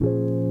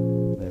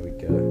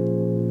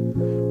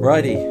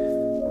Righty.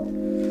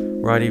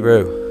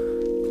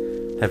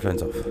 Righty-roo.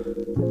 Headphones off.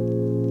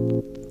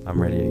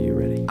 I'm ready. Are you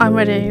ready? I'm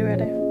ready. Are you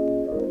ready?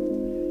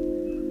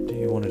 Do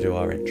you want to do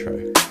our intro?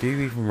 Do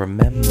you even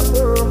remember?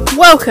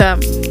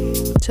 Welcome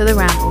to the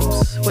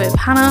Rambles with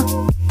Hannah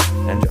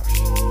And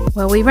Josh.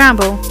 where we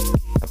ramble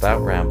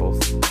About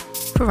rambles.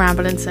 for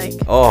rambling's sake.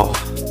 Oh,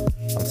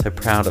 I'm so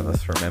proud of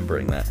us for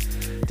remembering that.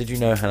 Did you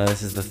know, Hannah,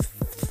 this is the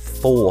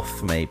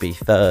fourth, maybe,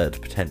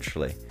 third,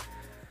 potentially,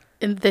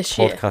 In this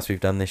year. podcast we've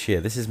done this year.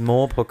 This is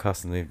more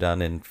podcasts than we've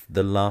done in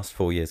the last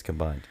 4 years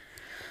combined.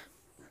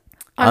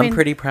 I'm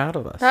pretty proud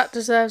of us. That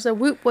deserves a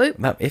whoop whoop.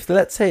 Now, if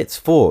let's say it's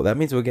 4, that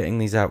means we're getting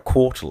these out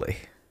quarterly.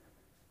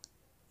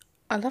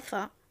 I love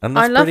that. And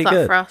that's I love pretty that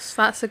good. for us.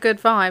 That's a good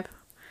vibe.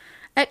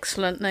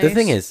 Excellent news. The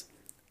thing is,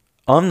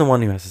 I'm the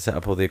one who has to set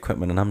up all the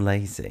equipment and I'm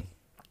lazy.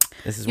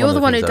 This is You're the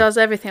one who things does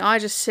everything. I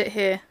just sit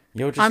here.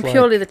 You're just I'm like,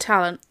 purely the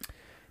talent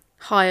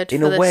hired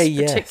in for a this way,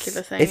 yes.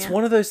 particular thing. It's yeah.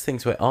 one of those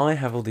things where I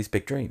have all these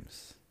big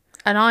dreams.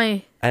 And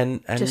I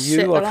And just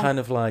sit you are along. kind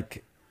of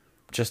like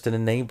just an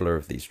enabler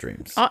of these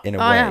dreams in a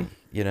I way. am.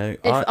 You know,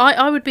 if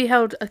I would be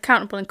held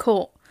accountable in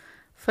court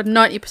for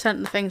 90% of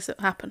the things that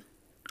happen.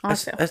 I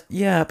feel.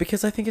 Yeah,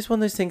 because I think it's one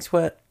of those things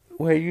where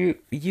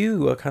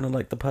you are kind of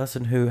like the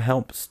person who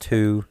helps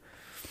to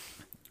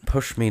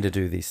push me to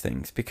do these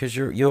things, because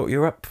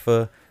you're up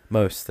for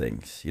most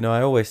things. You know,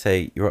 I always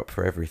say you're up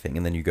for everything,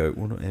 and then you go,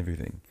 well, not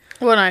everything.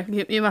 Well, no,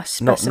 you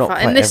must Not specify.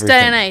 quite In this day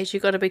and everything. age,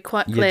 you've got to be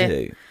quite clear. You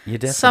do. You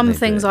definitely Some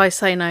things do. I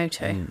say no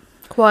to. Mm.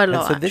 Quite a And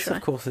lot, so actually. this,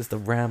 of course, is the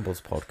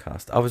Rambles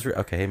podcast. I was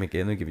okay. Let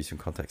me give you some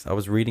context. I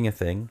was reading a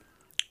thing.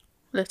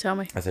 Tell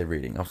me. I say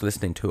reading. I was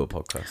listening to a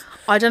podcast.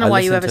 I don't know why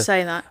you listen ever to-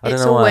 say that. I don't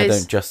It's know why I always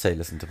don't just say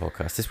listen to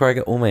podcasts. This is where I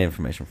get all my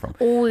information from.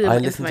 all your I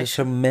listen to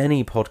so information.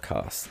 many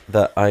podcasts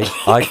that I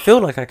feel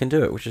like I can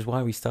do it, which is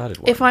why we started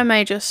one. If I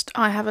may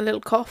I have a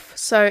little cough,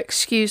 so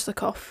excuse the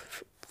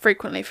cough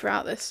frequently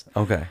throughout this.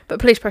 Okay. But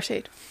please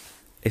proceed.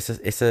 It's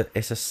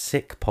a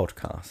sick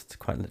podcast,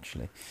 quite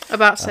literally.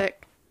 About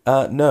sick.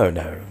 No.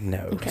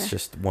 Okay. It's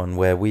just one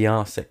where we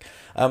are sick.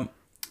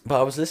 But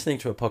I was listening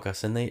to a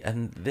podcast,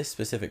 and this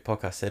specific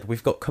podcast said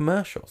we've got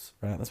commercials,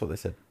 right? That's what they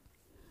said.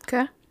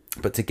 Okay.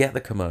 But to get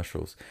the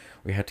commercials,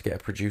 we had to get a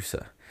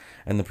producer,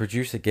 and the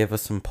producer gave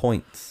us some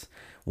points.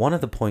 One of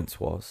the points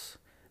was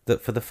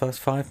that for the first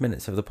 5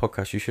 minutes of the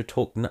podcast, you should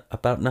talk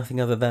about nothing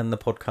other than the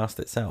podcast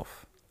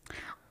itself.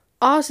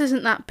 Ours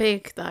isn't that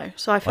big, though,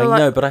 so I I feel like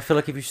know, but I feel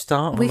like if you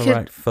start on the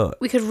right foot,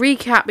 we could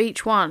recap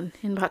each one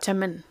in about 10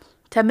 minutes.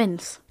 10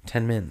 minutes.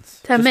 10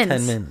 minutes. 10 Just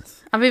minutes. 10 minutes.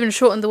 I've even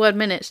shortened the word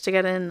minutes to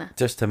get it in there.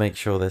 Just to make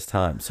sure there's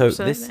time. So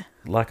Absolutely. this,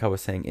 like I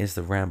was saying, is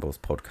the Rambles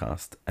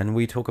podcast, and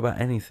we talk about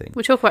anything.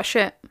 We talk about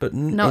shit. But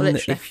Not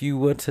literally. if you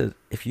were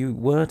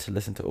to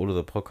listen to all of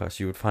the podcasts,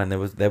 you would find there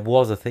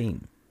was a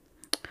theme,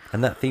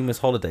 and that theme was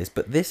holidays.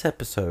 But this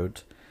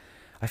episode,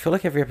 I feel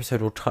like every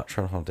episode will touch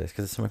on holidays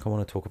because it's something I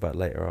want to talk about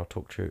later. I'll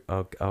talk to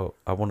you.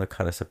 I want to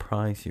kind of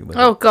surprise you with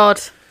Oh, it.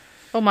 God.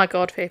 Oh, my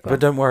God, people. But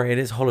don't worry, it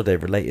is holiday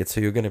related,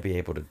 so you're going to be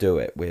able to do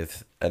it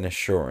with an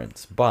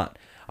assurance. But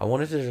I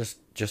wanted to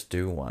just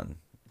do one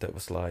that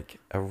was like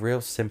a real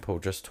simple,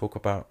 just talk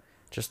about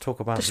Just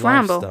lifestyle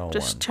ramble.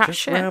 Just one. chat just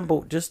shit.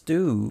 ramble. Just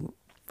do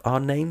our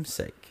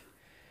namesake,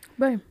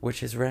 Boom.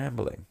 which is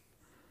rambling.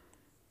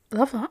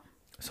 Love that.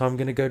 So I'm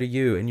going to go to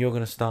you, and you're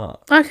going to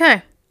start.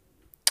 Okay.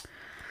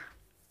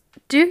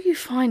 Do you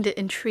find it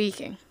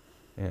intriguing?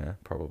 Yeah,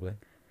 probably.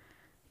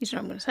 You don't know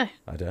what I'm going to say.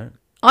 I don't.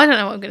 I don't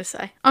know what I'm going to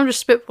say. I'm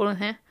just spitballing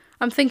here.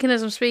 I'm thinking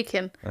as I'm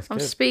speaking. That's I'm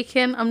good.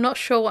 speaking. I'm not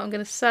sure what I'm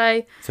going to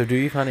say. So do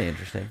you find it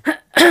interesting?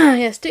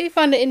 Yes. Do you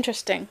find it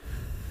interesting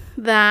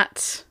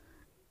that...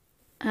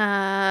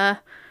 Let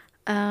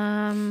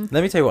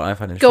me tell you what I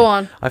find interesting. Go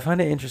on. I find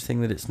it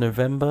interesting that it's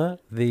November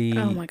the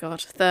Oh my God.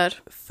 3rd.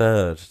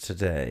 3rd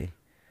today.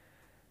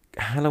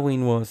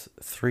 Halloween was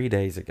 3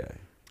 days ago.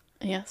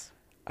 Yes.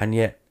 And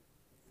yet,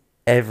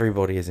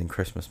 everybody is in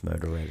Christmas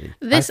mode already.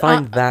 This- I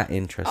find that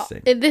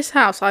interesting. In this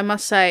house, I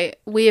must say,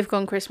 we have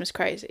gone Christmas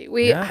crazy.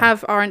 We Yeah.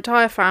 have our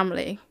entire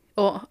family,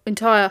 or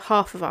entire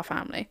half of our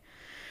family,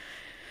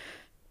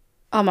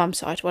 our mum's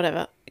side,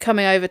 whatever,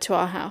 coming over to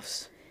our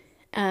house.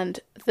 And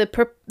the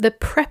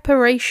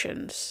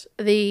preparations,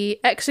 the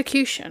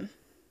execution,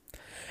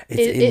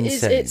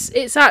 It's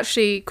insane. it's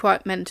actually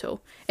quite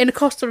mental. In a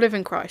cost of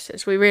living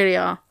crisis, we really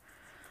are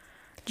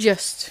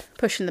just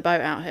pushing the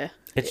boat out here.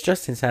 It's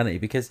just insanity,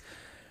 because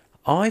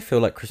I feel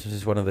like Christmas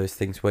is one of those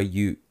things where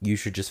you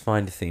should just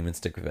find a theme and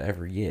stick with it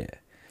every year.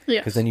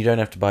 Yeah, Because then you don't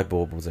have to buy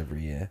baubles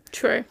every year.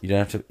 true. You don't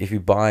have to, if you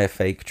buy a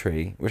fake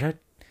tree, which I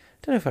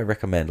don't know if I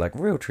recommend, like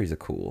real trees are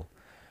cool.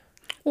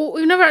 Well,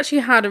 we've never actually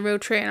had a real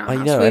tree in our I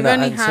house. know, We've and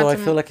only had so I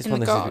them feel like it's in one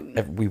the of those garden.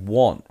 things we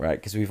want, right?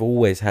 Because we've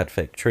always had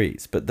fake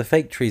trees, but the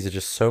fake trees are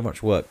just so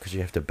much work because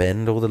you have to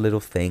bend all the little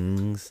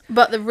things.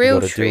 But the real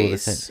gotta do all the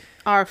trees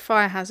are a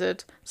fire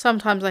hazard.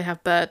 Sometimes they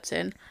have birds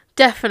in.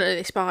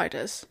 Definitely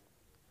spiders.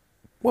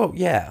 Well,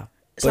 yeah,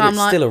 So but I'm it's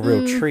like, still a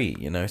real tree,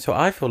 you know? So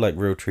I feel like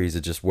real trees are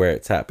just where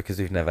it's at because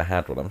we've never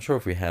had one. I'm sure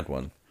if we had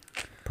one,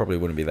 probably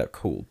wouldn't be that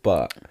cool,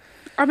 but...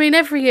 I mean,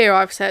 every year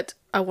I've said,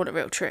 I want a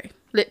real tree.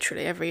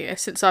 Literally every year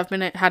since I've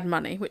had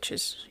money, which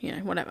is,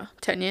 whatever,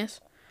 10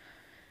 years.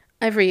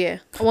 Every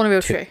year. I want a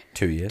real tree.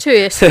 2 years. 2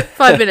 years.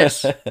 5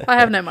 minutes. I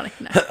have no money.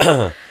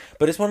 No.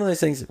 But it's one of those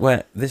things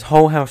where this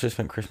whole house just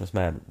went Christmas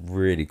mad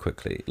really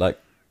quickly.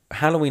 Like,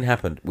 Halloween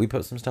happened. We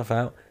put some stuff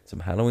out, some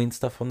Halloween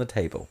stuff on the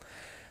table.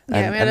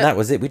 And, and that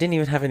was it. We didn't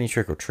even have any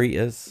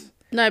trick-or-treaters.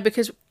 No,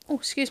 because... Oh,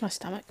 excuse my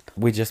stomach.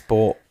 We just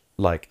bought,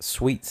 like,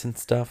 sweets and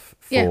stuff.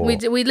 Yeah, we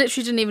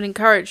literally didn't even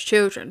encourage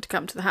children to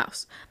come to the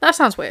house. That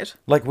sounds weird.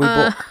 Like, we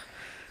bought...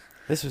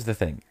 This was the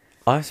thing.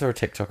 I saw a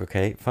TikTok,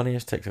 okay?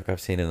 Funniest TikTok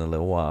I've seen in a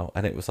little while.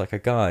 And it was like a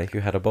guy who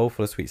had a bowl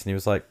full of sweets. And he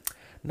was like,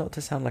 not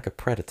to sound like a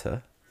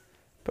predator...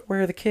 But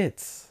where are the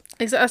kids?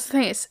 Exactly. That's the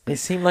thing. It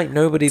seemed like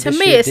nobody this year did.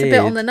 To me, it's a bit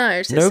on the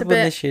nose.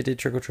 Nobody this year did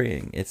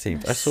trick-or-treating, it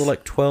seemed. I saw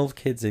like 12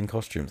 kids in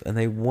costumes, and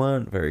they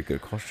weren't very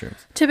good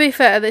costumes. To be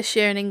fair, this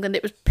year in England,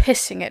 it was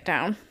pissing it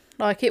down.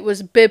 Like, it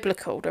was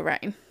biblical to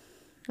rain.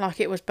 Like,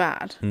 it was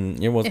bad.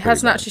 It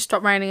hasn't bad. actually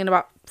stopped raining in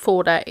about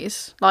 4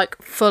 days.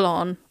 Like,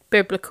 full-on,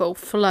 biblical,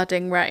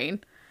 flooding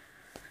rain.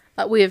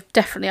 Like, we have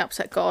definitely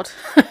upset God.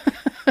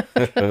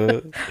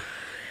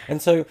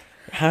 And so,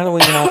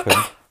 Halloween happened.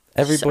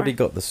 Everybody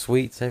got the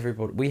sweets.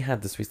 We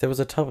had the sweets. There was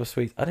a tub of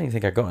sweets. I don't even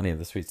think I got any of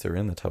the sweets that were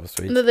in the tub of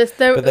sweets. No, but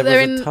there was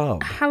in a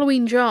tub.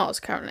 Halloween jars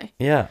currently.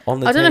 Yeah,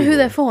 on the I don't table. know who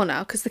they're for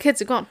now because the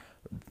kids are gone.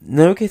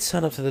 No kids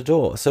turned up to the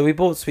door. So we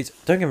bought sweets.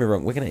 Don't get me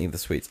wrong, we're going to eat the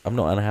sweets. I'm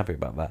not unhappy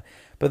about that.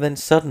 But then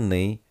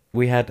suddenly,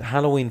 we had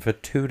Halloween for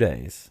 2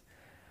 days.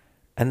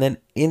 And then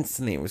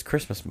instantly it was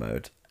Christmas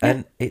mode. Yeah.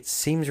 And it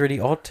seems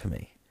really odd to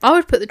me. I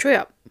would put the tree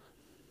up.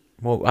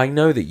 Well, I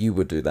know that you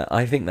would do that.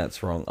 I think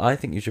that's wrong. I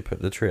think you should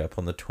put the tree up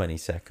on the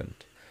 22nd.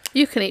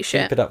 You can eat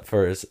shit. Keep it up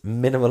for as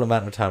minimal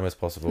amount of time as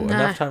possible. Nah.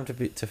 Enough time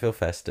to feel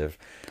festive,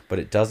 but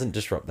it doesn't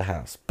disrupt the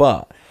house.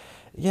 But,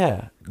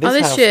 yeah, this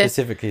house year,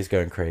 specifically is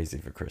going crazy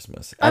for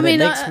Christmas. And it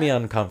makes me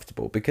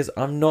uncomfortable because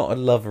I'm not a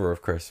lover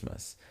of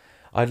Christmas.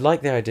 I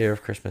like the idea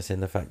of Christmas in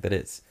the fact that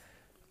it's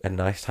a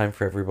nice time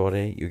for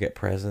everybody. You get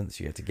presents,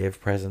 you get to give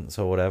presents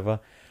or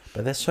whatever.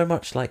 But there's so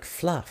much, like,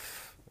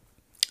 fluff.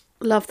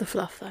 Love the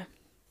fluff, though.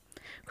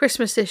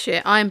 Christmas this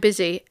year, I'm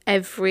busy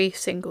every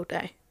single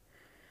day.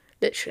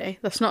 Literally,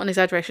 that's not an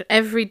exaggeration.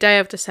 Every day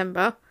of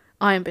December,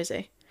 I am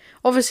busy.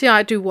 Obviously,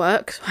 I do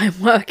work, so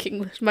I'm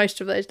working most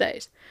of those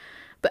days.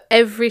 But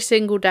every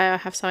single day, I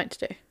have something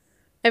to do.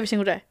 Every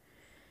single day.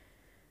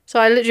 So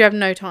I literally have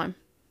no time.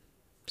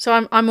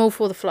 So I'm all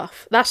for the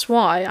fluff. That's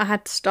why I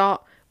had to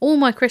start all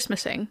my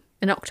Christmasing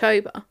in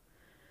October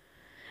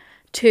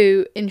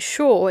to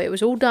ensure it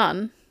was all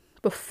done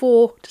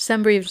before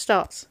December even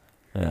starts.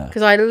 Yeah.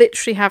 Because I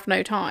literally have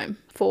no time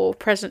for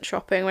present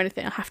shopping or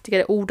anything. I have to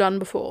get it all done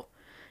before.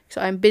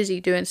 So I'm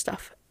busy doing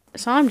stuff.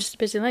 So I'm just a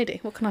busy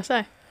lady. What can I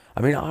say? I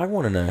mean, I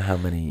want to know how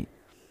many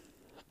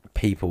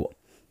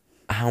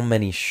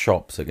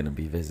shops are going to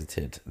be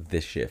visited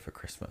this year for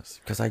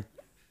Christmas. Because I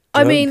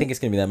don't think it's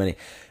going to be that many.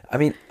 I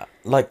mean,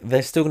 like,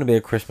 there's still going to be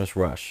a Christmas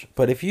rush.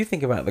 But if you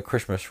think about the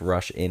Christmas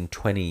rush in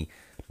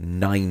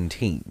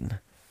 2019,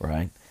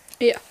 right?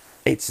 Yeah.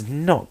 It's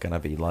not going to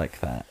be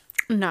like that.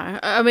 No,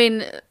 I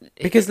mean...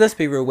 Because let's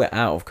be real, we're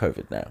out of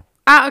COVID now.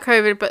 Out of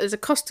COVID, but there's a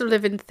cost of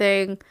living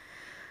thing.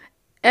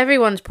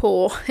 Everyone's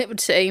poor, it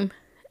would seem.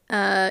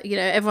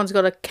 Everyone's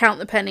got to count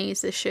the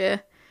pennies this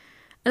year.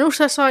 And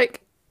also, it's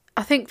like,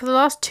 I think for the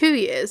last 2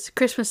 years,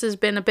 Christmas has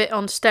been a bit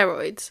on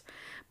steroids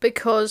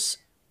because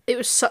it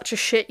was such a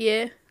shit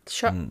year.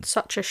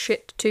 Such a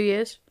shit 2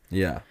 years.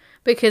 Yeah.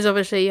 Because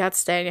obviously you had to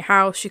stay in your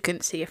house, you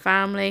couldn't see your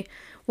family.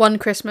 One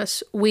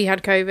Christmas, we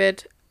had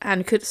COVID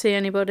and couldn't see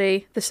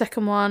anybody. The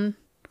second one,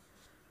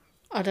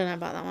 I don't know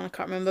about that one, I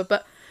can't remember.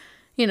 But,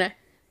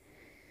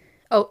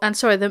 Oh, and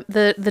sorry,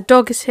 the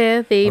dog is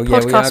here, the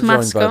podcast we are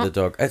mascot. joined by the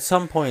dog. At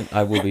some point,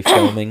 I will be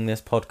filming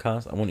this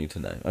podcast. I want you to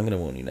know. I'm going to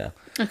warn you now.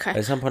 Okay.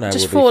 At some point,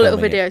 just will be 4 little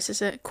filming videos,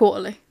 is it?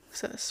 Quarterly.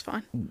 So that's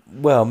fine.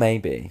 Well,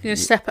 maybe. You're going to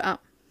step it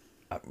up.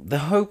 The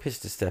hope is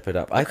to step it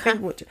up. I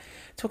think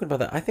talking about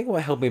that, I think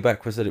what held me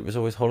back was that it was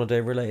always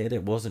holiday related.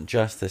 It wasn't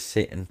just to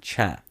sit and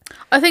chat.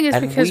 I think it's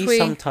because we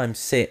sometimes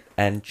sit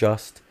and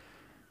just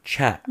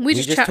chat. We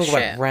just talk shit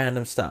about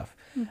random stuff.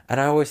 And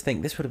I always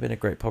think this would have been a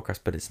great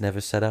podcast, but it's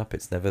never set up.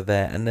 It's never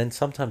there. And then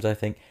sometimes I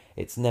think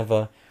it's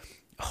never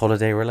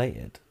holiday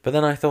related. But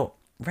then I thought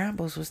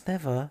Rambles was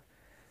never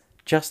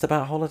just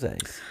about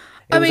holidays.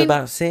 It was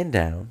about sitting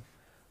down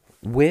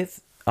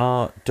with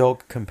our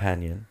dog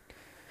companion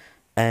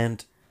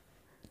and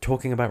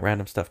talking about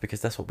random stuff, because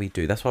that's what we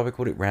do. That's why we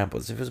called it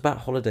Rambles. If it was about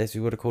holidays,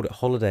 we would have called it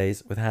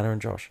Holidays with Hannah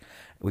and Josh.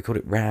 We called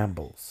it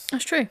Rambles.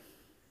 That's true.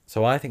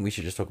 So I think we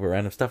should just talk about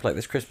random stuff like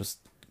this Christmas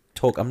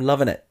talk. I'm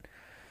loving it.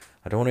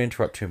 I don't want to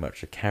interrupt too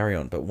much to carry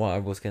on, but what I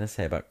was going to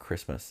say about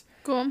Christmas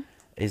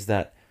is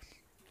that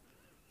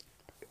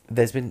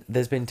there's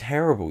been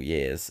terrible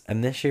years,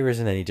 and this year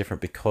isn't any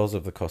different because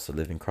of the cost of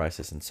living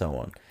crisis and so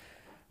on.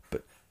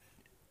 But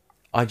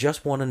I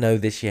just want to know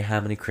this year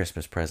how many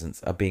Christmas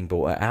presents are being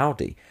bought at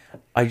Aldi.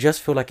 I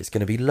just feel like it's going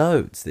to be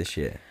loads this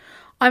year.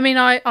 I mean,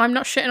 I'm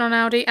not shitting on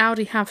Aldi.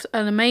 Aldi have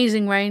an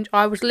amazing range.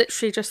 I was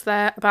literally just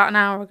there about an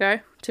hour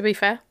ago, to be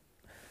fair.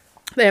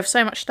 They have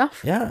so much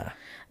stuff. Yeah.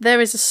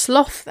 There is a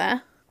sloth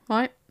there,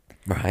 right?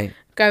 Right.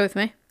 Go with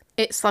me.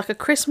 It's like a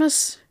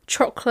Christmas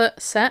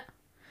chocolate set.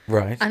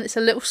 Right. And it's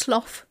a little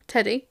sloth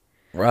teddy.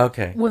 Right.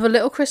 Okay. With a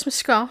little Christmas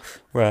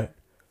scarf. Right.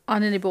 I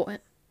nearly bought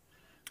it.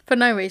 For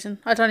no reason.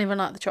 I don't even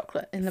like the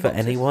chocolate in the For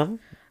boxes. anyone?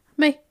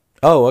 Me.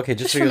 Oh, okay.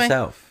 Just for me.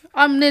 yourself.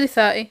 I'm nearly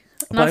 30.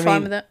 And I'm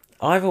fine with it.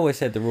 I've always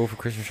said the rule for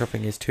Christmas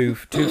shopping is two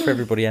for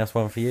everybody else,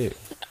 one for you.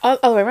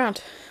 Other way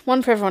around.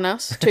 One for everyone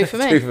else, two for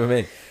me. Two for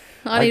me.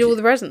 I need all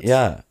the presents.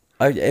 Yeah.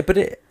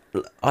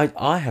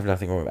 I have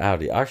nothing wrong with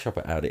Aldi. I shop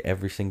at Aldi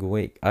every single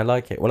week. I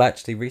like it. Well,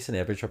 actually,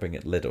 recently I've been shopping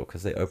at Lidl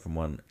because they opened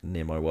one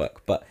near my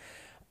work. But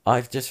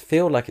I just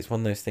feel like it's one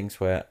of those things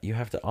where you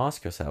have to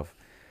ask yourself,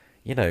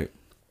 you know,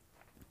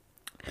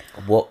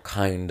 what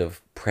kind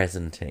of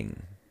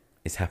presenting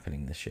is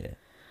happening this year?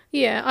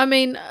 Yeah, I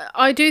mean,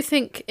 I do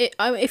think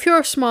if you're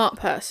a smart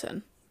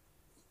person,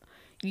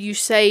 you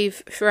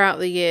save throughout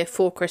the year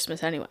for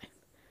Christmas anyway.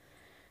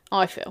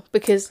 I feel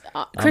because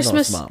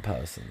Christmas. I'm not a smart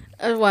person.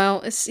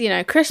 Well, it's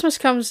Christmas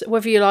comes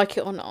whether you like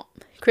it or not.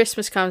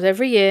 Christmas comes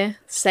every year,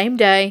 same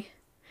day.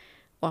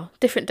 Well,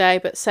 different day,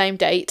 but same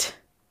date.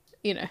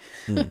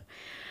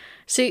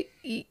 So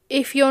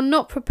if you're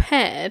not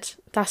prepared,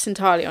 that's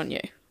entirely on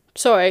you.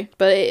 Sorry,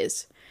 but it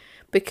is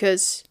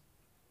because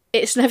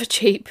it's never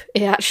cheap.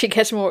 It actually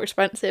gets more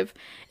expensive.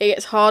 It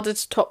gets harder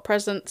to top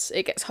presents.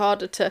 It gets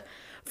harder to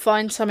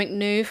find something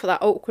new for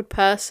that awkward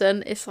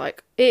person. It's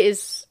like, it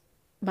is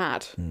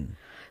mad.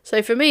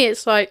 So for me,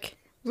 it's like,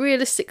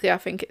 realistically, I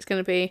think it's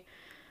going to be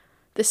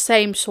the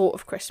same sort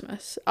of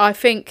Christmas. I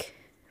think,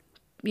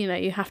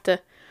 you have to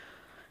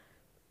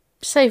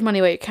save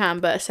money where you can,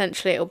 but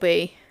essentially it'll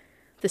be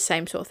the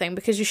same sort of thing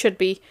because you should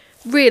be,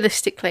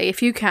 realistically,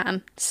 if you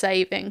can,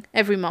 saving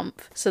every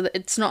month so that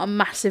it's not a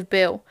massive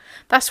bill.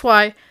 That's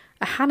why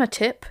a Hannah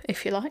tip,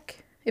 if you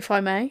like, if I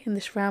may, in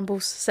this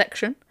Rambles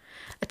section,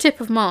 a tip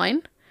of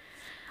mine,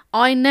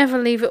 I never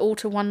leave it all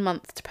to 1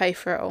 month to pay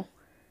for it all.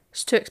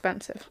 It's too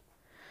expensive.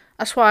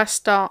 That's why I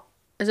start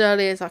as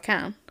early as I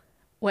can,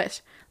 where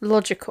it's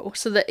logical,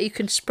 so that you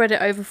can spread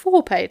it over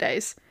 4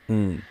 paydays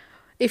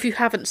if you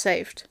haven't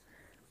saved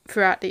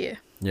throughout the year.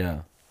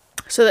 Yeah.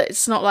 So that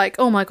it's not like,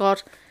 oh my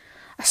God,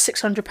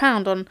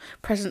 £600 on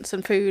presents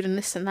and food and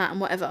this and that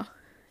and whatever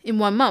in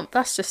 1 month.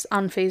 That's just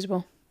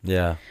unfeasible.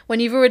 Yeah. When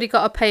you've already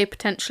got to pay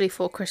potentially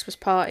for Christmas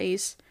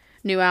parties,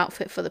 new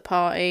outfit for the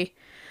party,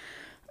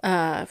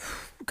 going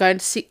to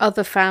see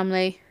other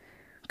family,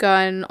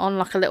 going on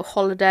like a little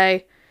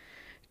holiday,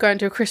 going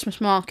to a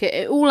Christmas market,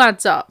 it all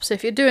adds up. So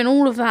if you're doing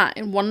all of that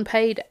in 1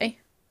 payday,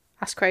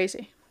 that's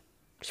crazy.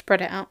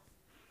 Spread it out.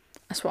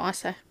 That's what I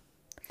say.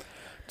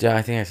 Yeah,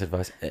 I think that's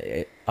advice.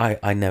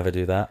 I never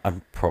do that.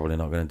 I'm probably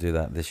not going to do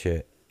that this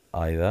year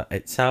either.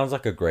 It sounds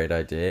like a great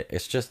idea.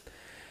 It's just,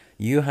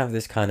 you have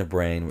this kind of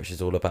brain which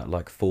is all about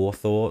like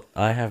forethought.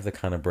 I have the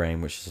kind of brain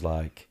which is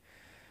like,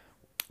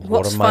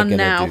 what am I going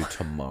to do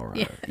tomorrow?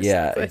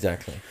 Yeah,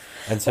 exactly.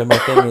 And so my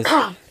thing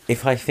is,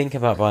 if I think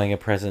about buying a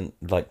present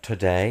like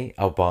today,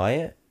 I'll buy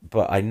it.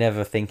 But I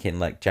never think in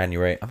like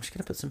January, I'm just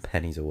going to put some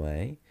pennies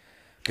away.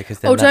 Because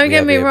then don't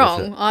get me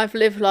wrong. I've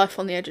lived life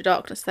on the edge of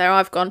darkness there.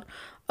 I've gone,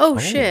 oh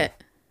shit.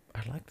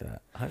 I like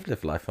that. I've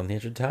lived life on the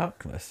edge of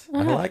darkness.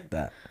 I like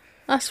that.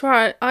 That's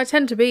right. I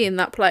tend to be in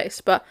that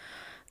place. But,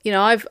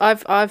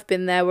 I've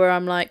been there where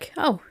I'm like,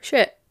 oh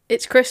shit,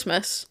 it's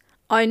Christmas.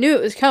 I knew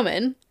it was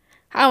coming.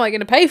 How am I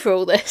going to pay for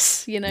all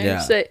this? Yeah.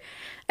 So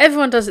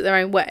everyone does it their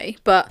own way.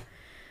 But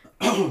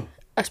I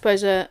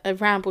suppose a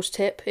Rambles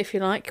tip, if you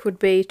like, would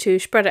be to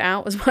spread it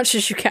out as much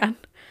as you can.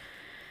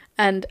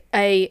 And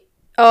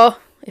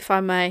if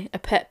I may, a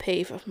pet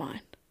peeve of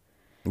mine.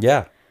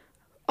 Yeah.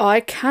 I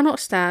cannot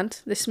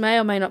stand, this may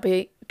or may not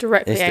be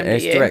directly aimed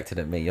at you. It's directed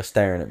at me. You're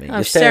staring at me.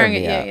 I'm staring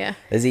at you, yeah.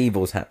 There's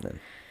evils happening.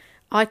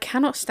 I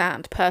cannot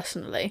stand,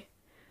 personally,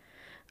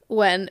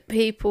 when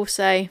people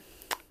say,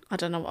 I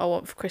don't know what I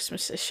want for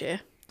Christmas this year.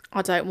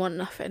 I don't want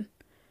nothing.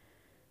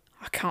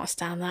 I can't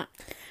stand that.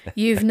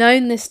 You've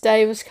known this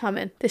day was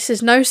coming. This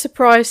is no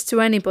surprise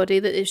to anybody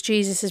that it's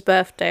Jesus'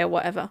 birthday or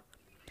whatever.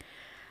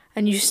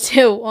 And you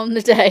still, on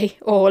the day,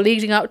 or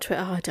leading up to it,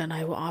 I don't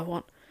know what I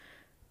want.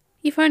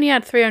 You've only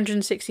had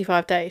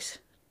 365 days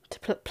to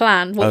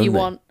plan what you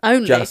want.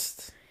 Only.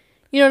 Just.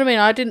 You know what I mean?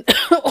 I didn't...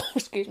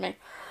 excuse me.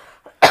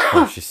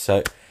 She's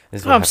so...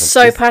 I'm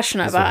so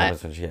passionate about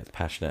it. When she gets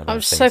passionate about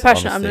I'm so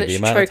passionate. I'm literally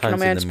choking on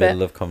my own spit. In the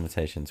middle of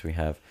conversations, we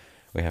have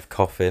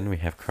coughing, we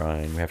have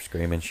crying, we have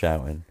screaming,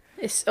 shouting.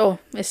 It's dark.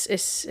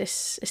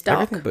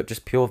 Everything but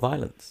just pure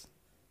violence.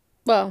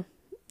 Well,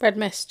 red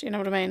mist. You know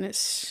what I mean?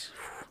 It's...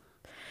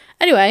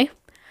 Anyway,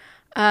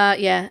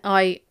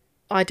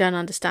 I don't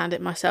understand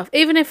it myself.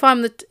 Even if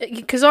I'm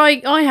because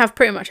I have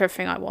pretty much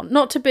everything I want.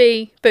 Not to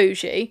be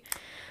bougie,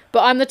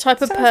 but I'm the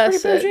type of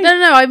person.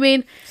 No. I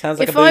mean, sounds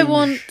like if I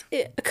want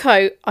a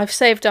coat, I've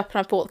saved up and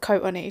I've bought the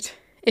coat I need.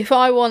 If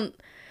I want,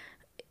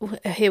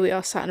 here we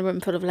are, sat in a room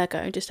full of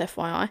Lego. Just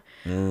FYI,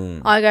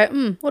 I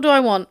go, what do I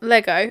want?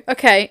 Lego.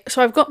 Okay,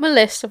 so I've got my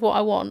list of what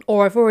I want,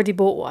 or I've already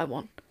bought what I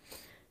want.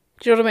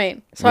 Do you know what I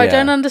mean? So I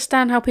don't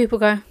understand how people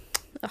go,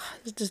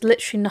 there's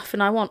literally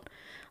nothing I want.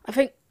 I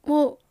think,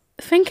 well,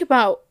 think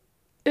about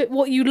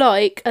what you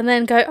like and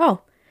then go,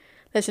 oh,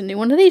 there's a new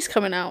one of these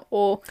coming out.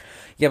 Or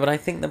Yeah, but I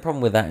think the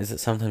problem with that is that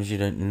sometimes you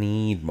don't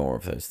need more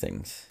of those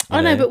things.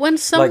 I know, but when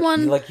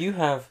someone... Like you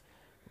have...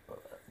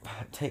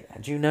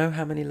 do you know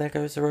how many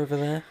Legos are over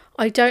there?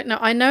 I don't know.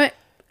 I know it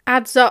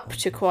adds up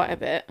to quite a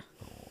bit.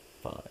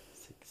 5,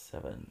 6,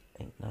 7,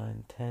 8,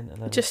 9, 10,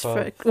 11, Just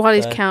 12, while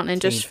he's 13, counting,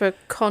 just for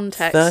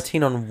context.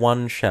 13 on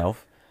one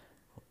shelf.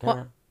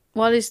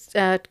 While he's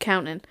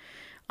counting,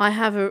 I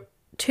have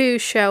 2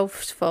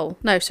 shelves full.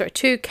 No, sorry,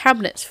 2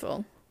 cabinets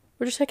full.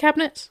 Would you say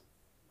cabinets?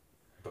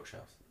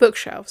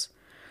 Bookshelves.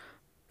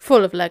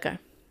 Full of Lego.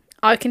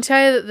 I can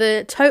tell you that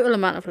the total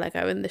amount of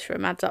Lego in this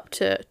room adds up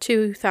to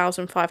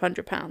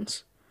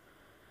 £2,500.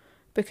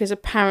 Because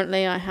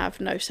apparently I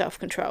have no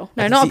self-control.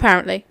 No, not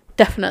apparently.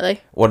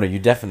 Definitely. Well, no, you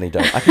definitely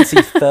don't. I can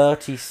see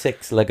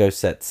 36 Lego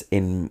sets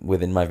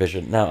within my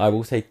vision. Now, I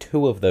will say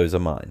 2 of those are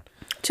mine.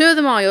 2 of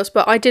them are yours,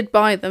 but I did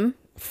buy them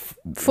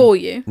for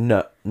you.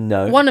 No.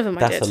 One of them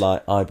I did. That's a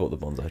lie. I bought the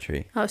bonsai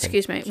tree. Oh,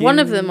 excuse me. One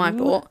of them I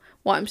bought.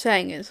 What I'm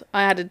saying is,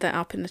 I added that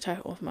up in the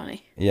total of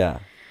money. Yeah.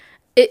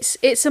 It's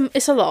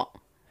a lot.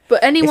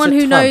 But anyone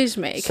who knows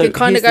me can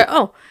kind of go,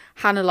 oh,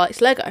 Hannah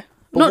likes Lego.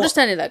 Not just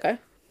any Lego,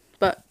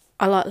 but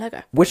I like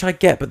Lego. Which I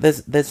get, but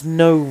there's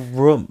no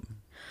room.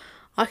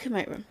 I can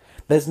make room.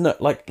 There's no,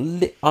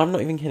 I'm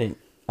not even kidding.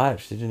 I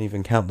actually didn't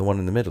even count the one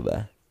in the middle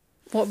there.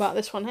 What about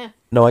this one here?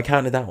 No, I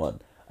counted that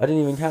one. I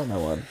didn't even count that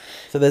one.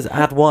 So there's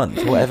add 1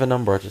 to whatever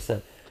number I just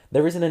said.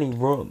 There isn't any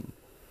room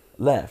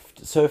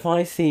left. So if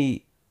I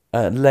see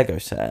a Lego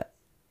set,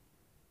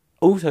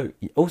 also,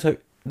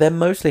 they're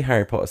mostly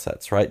Harry Potter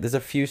sets, right? There's a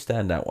few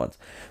standout ones,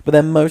 but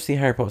they're mostly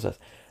Harry Potter sets.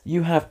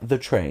 You have the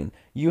train.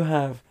 You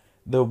have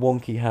the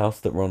wonky house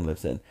that Ron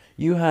lives in.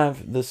 You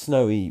have the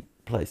snowy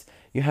place.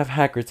 You have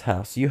Hagrid's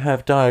house. You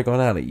have Diagon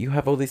Alley. You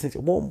have all these things.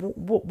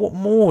 What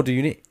more do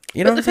you need?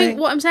 You know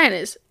what I'm saying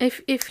is,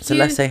 if so,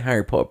 let's say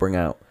Harry Potter bring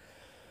out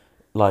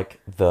like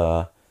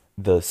the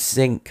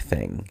sink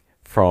thing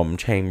from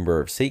Chamber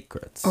of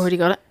Secrets. Already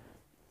got it.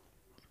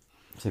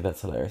 See,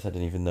 that's hilarious. I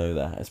didn't even know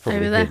that. It's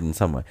probably hidden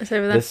somewhere. It's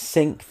over there. The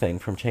sink thing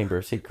from Chamber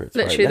of Secrets.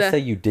 Literally right? Let's say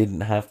you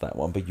didn't have that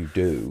one, but you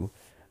do.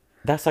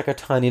 That's like a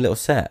tiny little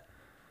set.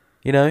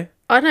 You know?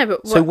 I know,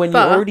 but... So when you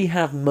already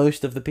have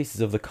most of the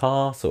pieces of the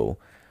castle,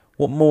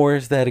 what more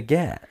is there to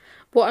get?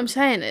 What I'm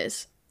saying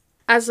is,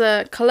 as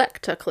a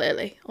collector,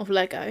 clearly, of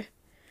Lego,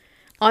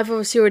 I've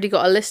obviously already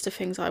got a list of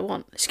things I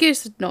want.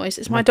 Excuse the noise.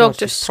 It's my dog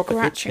just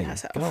scratching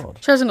herself. God.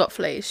 She hasn't got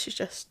fleas. She's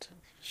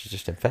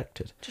just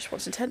infected. Just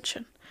wants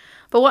attention.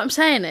 But what I'm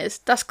saying is,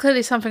 that's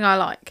clearly something I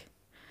like.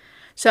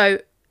 So,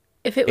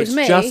 if it was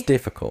me... It's just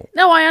difficult.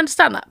 No, I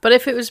understand that. But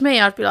if it was me,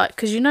 I'd be like...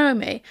 Because you know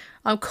me,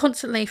 I'm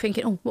constantly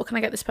thinking, oh, what can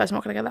I get this person?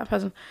 What can I get that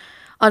person?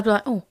 I'd be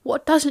like, oh,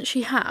 what doesn't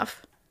she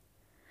have?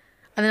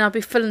 And then I'd be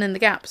filling in the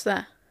gaps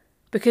there.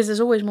 Because there's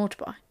always more to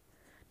buy.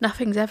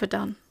 Nothing's ever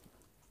done.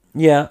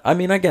 Yeah, I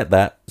mean, I get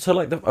that. So,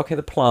 like,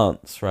 the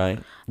plants,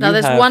 right? Now,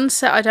 there's one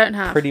set I don't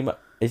have. Pretty much...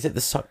 Is it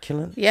the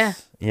succulents? Yeah.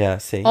 Yeah,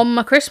 see? On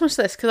my Christmas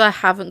list, because I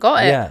haven't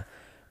got it. Yeah.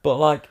 But,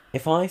 like,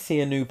 if I see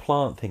a new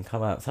plant thing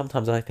come out,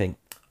 sometimes I think,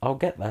 I'll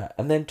get that.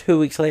 And then 2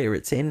 weeks later,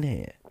 it's in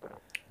here.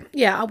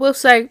 Yeah, I will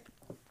say...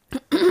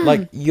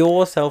 like,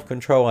 your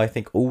self-control, I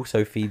think,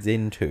 also feeds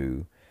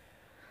into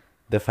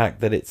the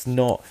fact that it's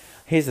not...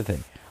 Here's the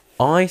thing.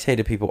 I say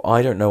to people,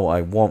 I don't know what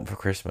I want for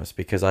Christmas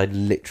because I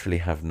literally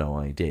have no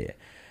idea.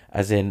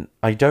 As in,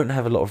 I don't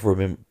have a lot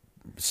of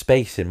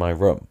space in my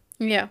room.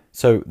 Yeah.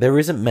 So there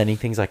isn't many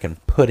things I can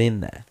put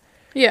in there.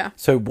 Yeah.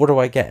 So what do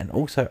I get? And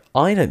also,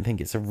 I don't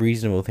think it's a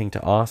reasonable thing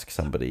to ask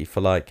somebody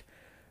for, like,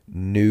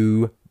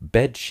 new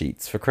bed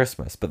sheets for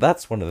Christmas. But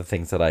that's one of the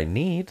things that I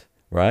need,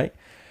 right?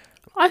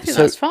 I think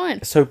that's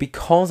fine. So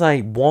because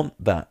I want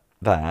that,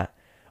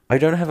 I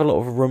don't have a lot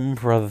of room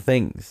for other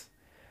things.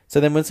 So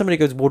then when somebody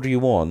goes, what do you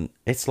want?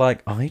 It's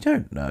like, I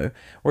don't know.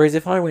 Whereas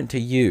if I went to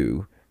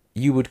you,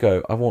 you would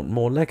go, I want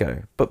more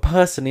Lego. But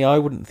personally, I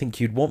wouldn't think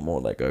you'd want more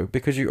Lego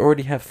because you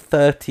already have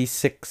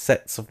 36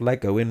 sets of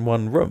Lego in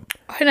one room.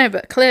 I know,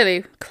 but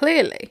clearly,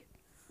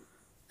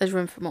 there's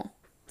room for more.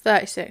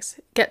 36.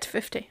 Get to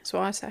 50, that's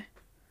what I say.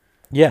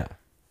 Yeah.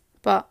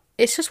 But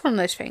it's just one of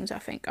those things, I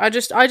think. I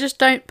just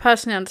don't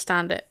personally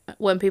understand it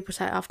when people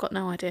say, I've got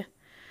no idea.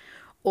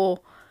 Or,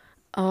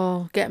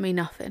 oh, get me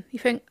nothing. You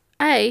think,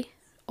 A,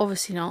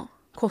 obviously not.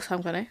 Of course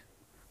I'm going to.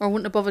 Or I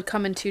wouldn't have bothered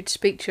coming to you to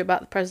speak to you about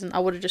the present. I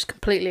would have just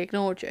completely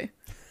ignored you.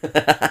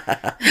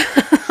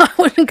 I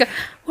wouldn't go,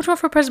 what do you want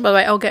for a present, by the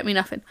way? Oh, get me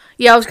nothing.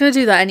 Yeah, I was going to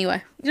do that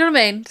anyway. You know what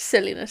I mean?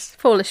 Silliness.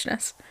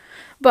 Foolishness.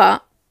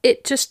 But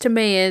it just, to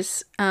me,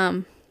 is,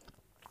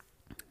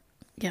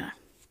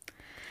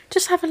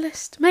 just have a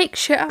list. Make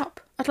shit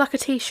up. I'd like a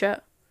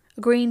t-shirt.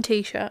 A green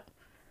t-shirt.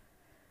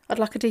 I'd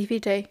like a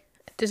DVD.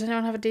 Does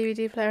anyone have a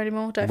DVD player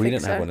anymore? We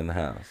didn't have one in the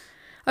house.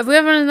 We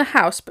have one in the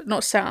house, but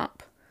not set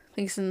up. I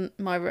think it's in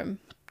my room,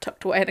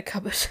 tucked away in a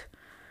cupboard.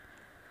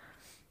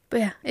 But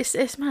yeah,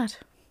 it's mad.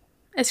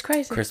 It's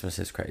crazy. Christmas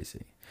is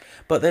crazy.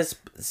 But there's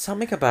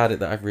something about it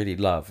that I really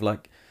love.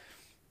 Like,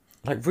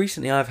 like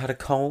recently I've had a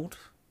cold,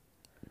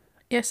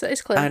 Yes, that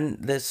is clear. and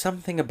there's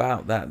something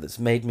about that that's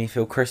made me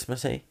feel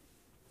Christmassy,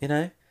 you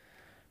know?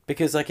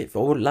 Because like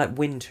or like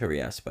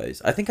wintry, I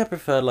suppose. I think I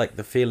prefer like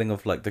the feeling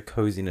of like the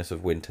coziness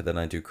of winter than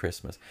I do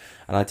Christmas.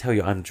 And I tell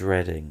you, I'm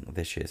dreading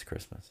this year's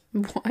Christmas.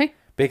 Why?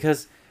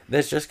 Because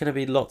there's just going to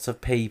be lots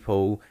of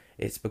people.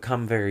 It's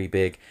become very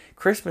big.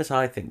 Christmas,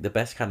 I think, the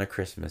best kind of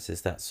Christmas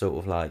is that sort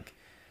of like,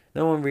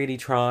 no one really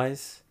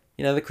tries.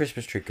 You know, the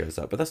Christmas tree goes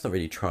up, but that's not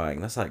really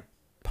trying. That's like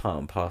part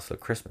and parcel of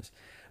Christmas.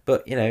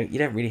 But, you know, you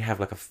don't really have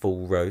like a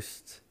full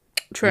roast.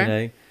 True. You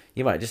know,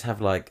 you might just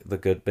have like the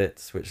good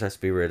bits, which, let's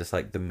be real, it's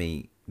like the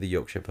meat, the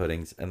Yorkshire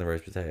puddings, and the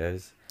roast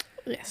potatoes.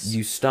 Yes.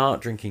 You start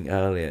drinking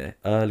earlier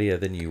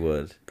than you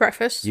would.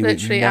 Breakfast, You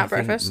literally eat at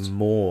nothing breakfast.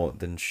 more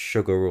than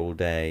sugar all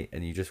day,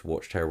 and you just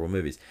watch terrible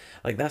movies.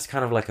 Like, that's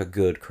kind of like a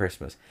good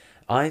Christmas.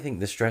 I think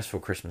the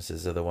stressful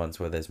Christmases are the ones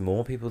where there's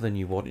more people than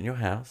you want in your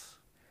house.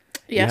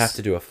 Yes. You have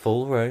to do a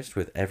full roast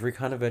with every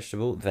kind of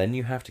vegetable. Then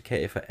you have to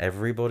cater for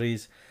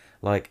everybody's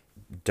like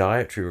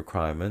dietary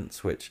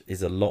requirements, which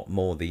is a lot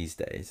more these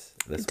days.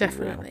 Let's be real.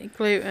 Definitely.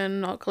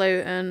 Gluten, not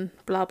gluten,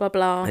 blah, blah,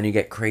 blah. And you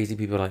get crazy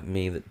people like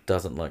me that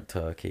doesn't like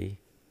turkey.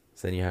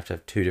 So then you have to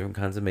have 2 different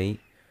kinds of meat.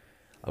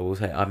 I will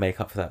say I make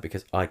up for that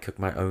because I cook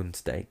my own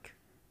steak.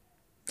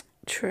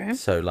 True.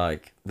 So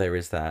like there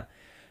is that.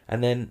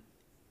 And then,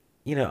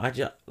 you know,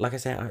 like I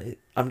say,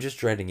 I'm just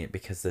dreading it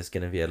because there's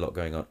going to be a lot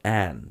going on.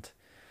 And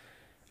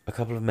a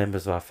couple of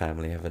members of our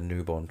family have a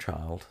newborn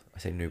child. I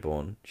say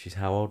newborn. She's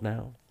how old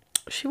now?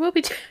 She will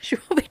be 2. She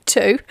will be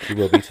 2. She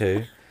will be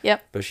 2.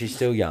 Yep. But she's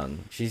still young.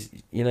 She's,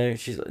 you know,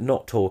 she's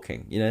not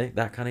talking, you know,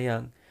 that kind of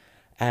young.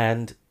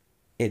 And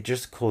it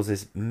just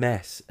causes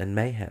mess and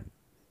mayhem.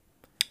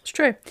 It's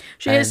true.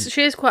 She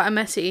is quite a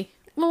messy.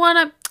 Well, I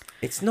don't.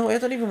 It's not, I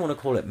don't even want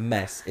to call it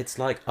mess. It's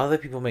like other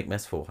people make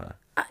mess for her.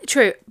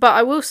 True, but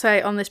I will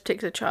say on this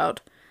particular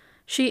child,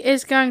 she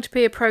is going to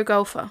be a pro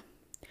golfer.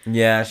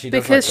 Yeah, she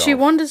does. Because like she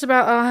golf. wanders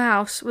about our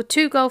house with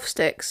 2 golf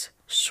sticks,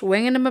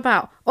 swinging them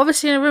about.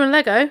 Obviously in a room of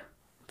Lego,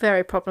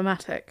 very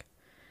problematic.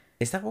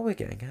 Is that what we're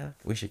getting her?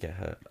 We should get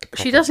her.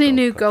 She doesn't need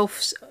new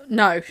golfs.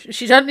 No,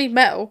 she doesn't need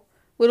metal.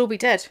 We'll all be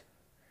dead.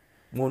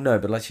 Well, no,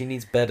 but like she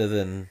needs better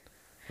than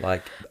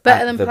like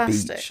Better at than the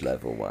plastic. beach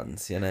level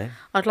ones, you know.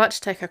 I'd like to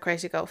take her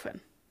crazy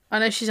golfing. I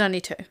know she's only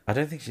 2. I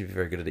don't think she'd be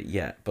very good at it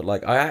yet, but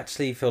like I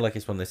actually feel like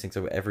it's one of those things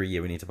where every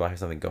year we need to buy her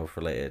something golf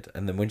related,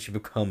 and then when she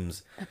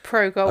becomes A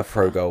pro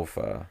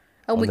golfer.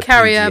 and we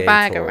carry her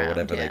bag or around,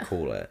 whatever yeah. they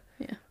call it,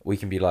 Yeah. we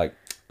can be like,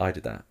 I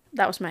did that.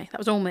 That was me. That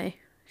was all me.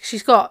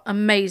 She's got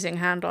amazing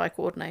hand-eye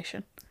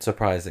coordination.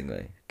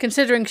 Surprisingly.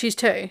 Considering she's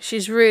 2,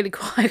 she's really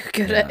quite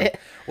good at it.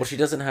 What she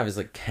doesn't have is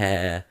like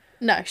care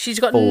No, she's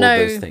got for no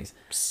those things.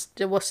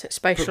 What's it?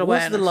 Spatial But what's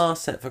awareness. the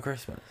last set for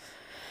Christmas?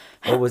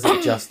 Or was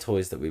it just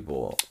toys that we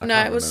bought? I No,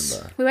 can't it was.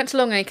 remember. We went to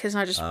Long Acres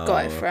and I just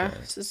got it for her. okay.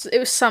 So it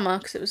was summer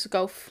because it was a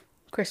golf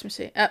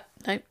Christmassy.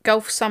 No,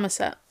 golf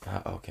Somerset.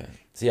 Okay.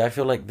 See, I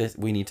feel like this.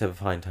 We need to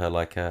find her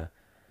like a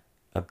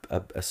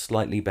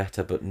slightly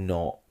better but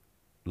not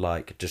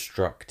like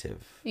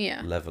destructive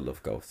Yeah. level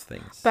of golf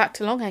things. Back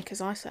to Long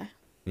Acres, I say.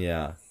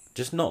 Yeah,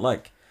 just not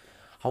like.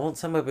 I want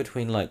somewhere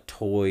between like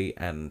toy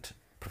and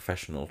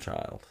professional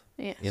child.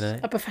 Yes. You know?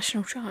 A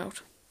professional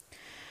child.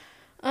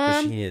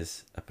 Because she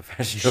is a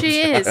professional.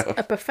 She child. is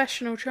a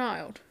professional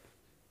child.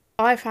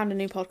 I found a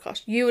new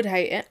podcast. You would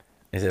hate it.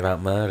 Is it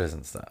about murders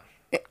and stuff?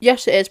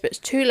 Yes, it is, but it's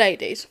 2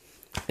 ladies.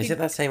 Is it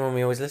that same one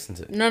we always listen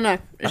to? No.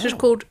 It's just Oh,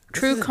 called this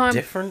True is a Crime.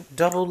 different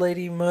double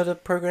lady murder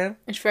program.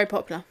 It's very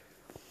popular.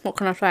 What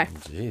can I say?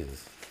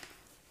 Jesus.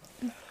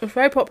 It's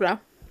very popular.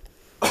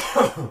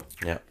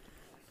 Yeah.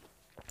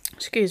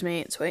 Excuse me,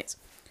 it's sweets.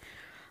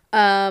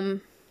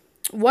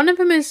 One of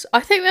them is, I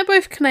think they're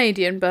both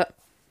Canadian, but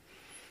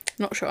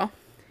not sure.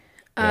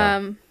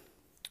 Yeah.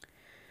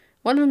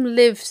 One of them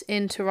lives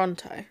in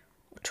Toronto,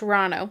 or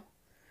Toronto,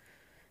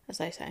 as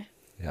they say.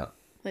 Yeah.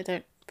 They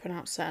don't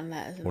pronounce certain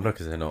letters. Well, no,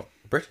 because they're not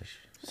British.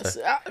 So.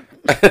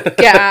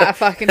 Get out of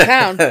fucking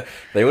town.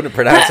 They wouldn't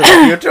pronounce it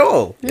like you at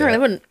all. No, they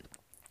wouldn't.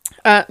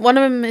 One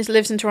of them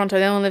lives in Toronto,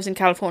 the other one lives in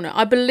California.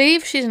 I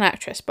believe she's an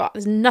actress, but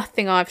there's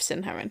nothing I've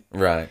seen her in.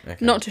 Right.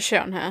 Okay. Not to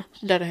shit on her.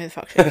 Don't know who the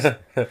fuck she is.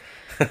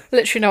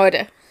 Literally no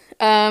idea.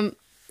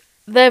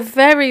 They're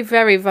very,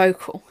 very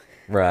vocal.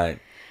 Right.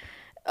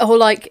 Or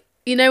like,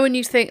 you know when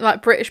you think,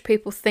 like British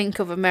people think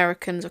of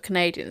Americans or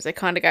Canadians, they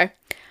kind of go,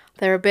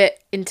 they're a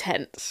bit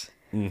intense.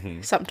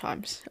 Mm-hmm.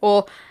 Sometimes.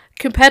 Or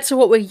compared to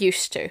what we're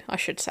used to, I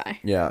should say.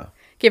 Yeah.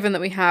 Given that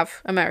we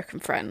have American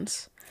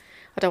friends.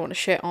 I don't want to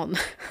shit on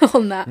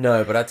that.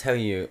 No, but I tell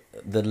you,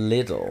 the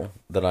Lidl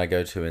that I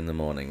go to in the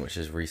morning, which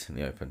has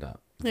recently opened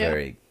up,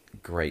 very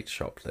great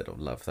shop, Lidl.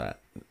 Love that.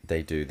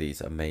 They do these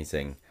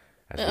amazing,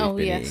 as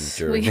we've been eating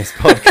during this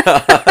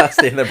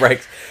podcast in the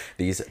breaks,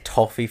 these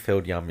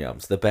toffee-filled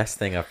yum-yums. The best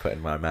thing I've put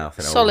in my mouth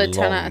in Solid a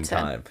 10 long out of 10.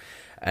 time.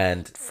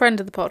 And Friend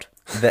of the pod.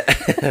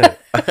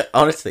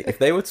 honestly, if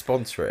they would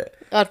sponsor it,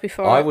 I'd be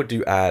for I it. would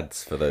do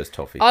ads for those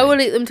toffee I will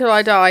things. eat them till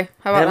I die.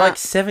 How They're about like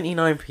that?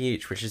 79p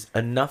each, which is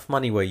enough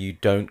money where you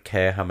don't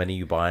care how many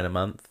you buy in a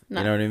month. No.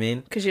 You know what I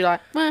mean? Because you're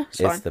like, it's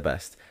It's fine. the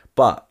best.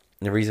 But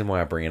the reason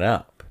why I bring it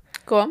up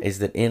Go on. is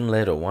that in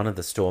Lidl, one of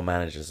the store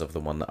managers of the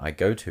one that I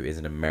go to is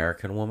an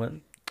American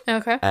woman.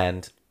 Okay.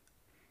 And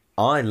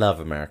I love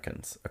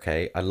Americans,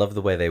 okay? I love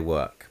the way they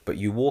work. But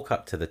you walk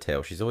up to the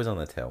till, she's always on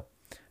the till,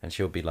 and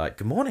she'll be like,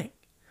 good morning.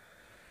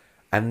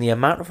 And the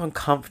amount of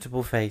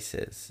uncomfortable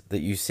faces that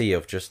you see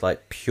of just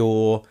like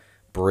pure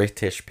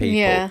British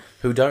people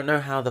who don't know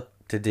how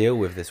to deal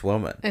with this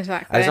woman.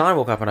 Exactly. As I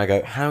walk up and I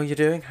go, how are you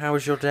doing? How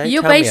was your day?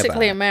 You're Tell me basically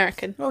about it."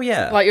 American. Oh,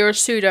 yeah. Like, you're a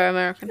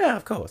pseudo-American. Yeah,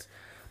 of course.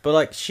 But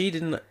like she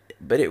didn't,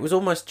 but it was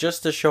almost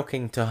just as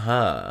shocking to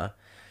her.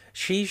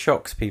 She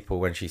shocks people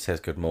when she says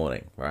good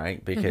morning,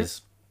 right?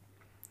 Because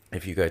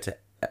if you go to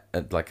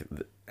like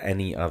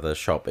any other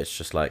shop, it's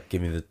just like,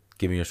 give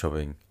me your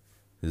shopping.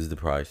 This is the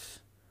price.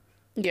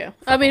 Yeah.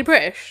 I mean,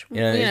 British.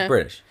 Yeah, it's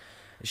British.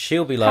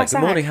 She'll be like, good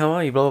morning, how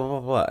are you? Blah, blah, blah,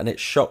 blah. And it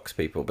shocks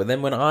people. But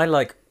then when I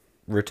like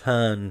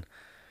return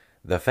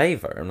the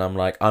favour and I'm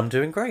like, I'm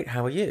doing great,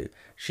 how are you?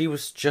 She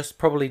was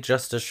probably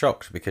just as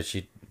shocked because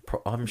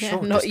I'm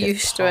sure not just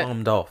used to it.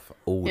 palmed off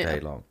all day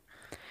long.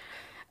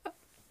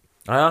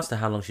 I asked her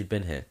how long she'd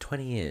been here.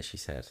 20 years, she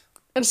said.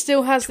 And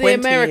still has the 20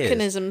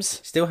 Americanisms.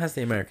 years. Still has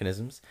the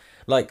Americanisms.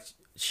 Like,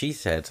 she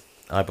said,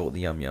 I bought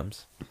the Yum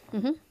Yums.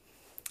 Mm-hmm.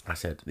 I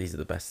said, these are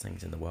the best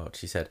things in the world.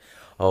 She said,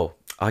 oh,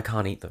 I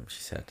can't eat them,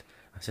 she said.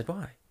 I said,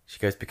 why? She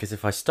goes, because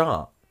if I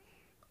start,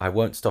 I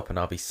won't stop and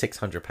I'll be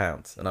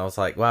 £600. And I was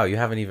like, wow, you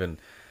haven't even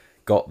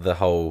got the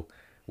whole,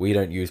 we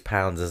don't use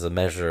pounds as a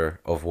measure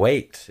of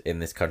weight in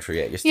this country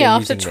yet. You're still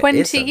after using 20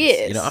 the isms.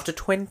 years. You know, after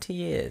 20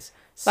 years.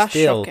 That's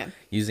still shocking.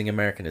 Using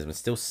Americanism. It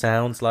still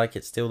sounds like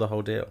it's still the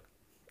whole deal.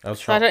 I was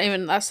I shocked. don't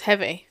even, that's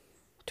heavy.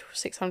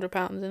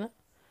 £600, isn't it?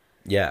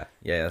 Yeah,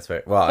 that's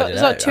very well. I don't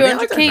It's know. like 200 I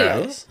don't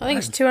kilos. know. I think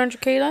it's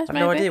 200 kilos. I have maybe.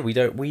 no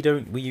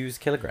idea. We use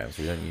kilograms.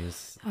 We don't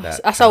use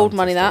that. That's old pound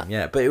money, system. that.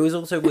 Yeah, but it was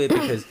also weird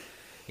because,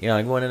 you know,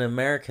 like when an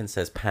American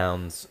says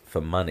pounds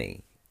for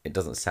money, it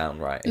doesn't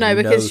sound right. And No,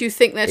 because you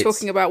think they're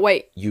talking about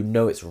weight. You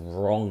know it's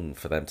wrong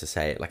for them to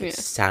say it. Like it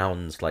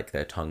sounds like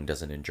their tongue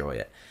doesn't enjoy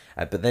it.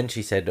 But then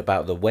she said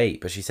about the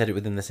weight, but she said it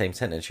within the same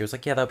sentence. She was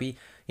like, yeah, that'll be,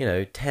 you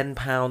know,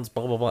 £10,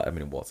 blah, blah, blah. I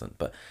mean, it wasn't,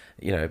 but,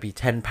 you know, it'd be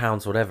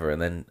 £10, whatever.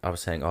 And then I was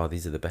saying, oh,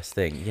 these are the best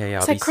thing. Yeah.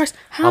 I said, Christ,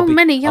 how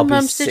many Yum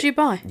Yums did you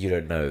buy? You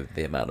don't know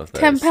the amount of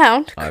those.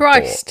 £10?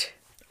 Christ.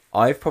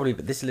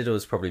 This Lidl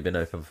has probably been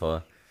open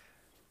for,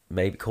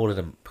 maybe, call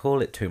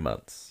it 2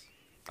 months.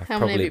 I've How many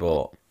probably have you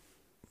bought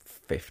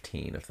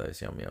 15 of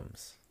those Yum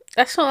Yums.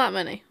 That's not that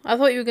many. I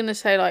thought you were going to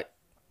say like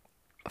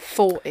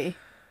 40.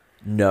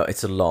 No,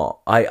 it's a lot.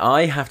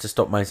 I have to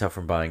stop myself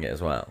from buying it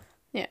as well.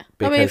 Yeah.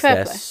 Because I mean, fair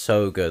they're play.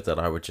 so good that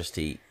I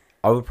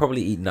would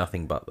probably eat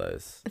nothing but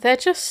those. They're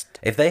just...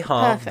 If they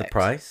halved the perfect.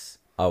 price,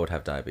 I would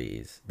have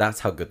diabetes. That's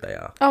how good they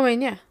are. I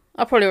mean, yeah.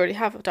 I probably already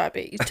have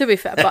diabetes, to be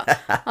fair, but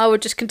I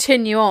would just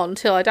continue on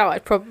till I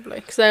died, probably,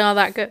 because they are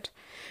that good.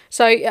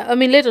 So, yeah, I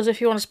mean, Lidl's, if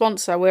you want to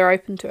sponsor, we're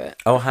open to it.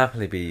 I'll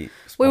happily be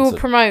We will sponsored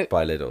promote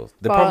by Lidl.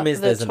 The by problem is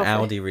the there's an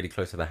toffee. Aldi really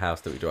close to the house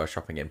that we do our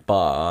shopping in,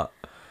 but...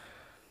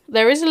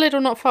 There is a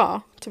Lidl not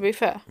far, to be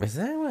fair. Is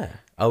there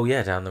where? Oh,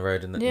 yeah, down the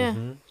road. Yeah.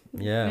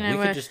 Yeah, You know we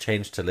where. could just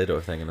change to Lidl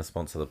if they're going to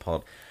sponsor the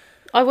pod.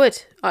 I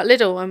would.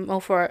 Lidl, I'm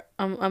all for it.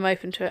 I'm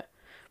open to it.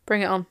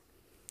 Bring it on.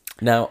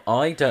 Now,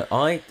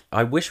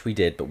 I wish we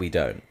did, but we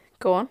don't.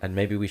 Go on. And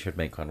maybe we should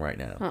make one right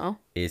now. Uh-oh.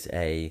 Is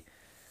a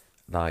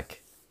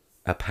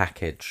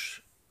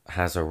package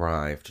has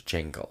arrived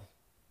jingle.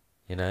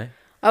 You know?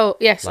 Oh,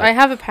 yes, Like, I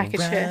have a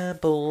package here.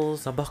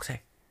 Rambles unboxing.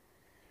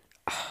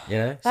 You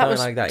know? That Something was-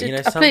 like that. You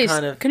know, some please,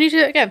 kind of... can you do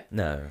it again?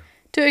 No.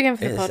 Do it again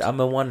for the pod. I'm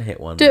a one-hit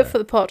wonder. Do it for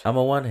the pod. I'm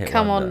a one-hit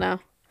Come wonder. on now.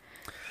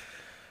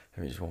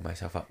 Let me just warm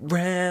myself up.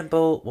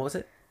 Ramble... What was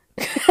it?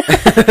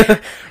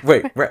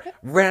 Wait.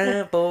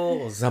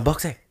 Rambles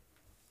unboxing.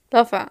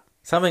 Love that.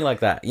 Something like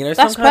that. You know,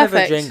 That's some kind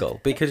perfect. of a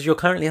jingle. Because you're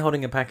currently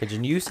holding a package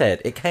and you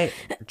said it came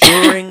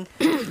during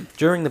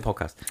the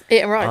podcast.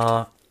 It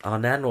arrived. Our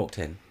Nan walked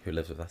in, who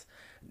lives with us.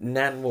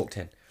 Nan walked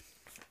in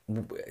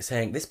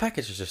saying, this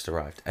package has just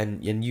arrived.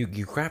 And you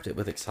grabbed it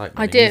with excitement.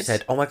 I and did. You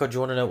said, oh my God, do you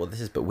want to know what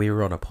this is? But we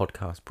were on a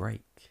podcast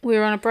break. We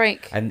were on a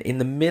break. And in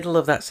the middle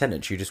of that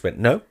sentence, you just went,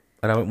 no.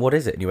 And I went, what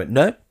is it? And you went,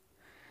 no.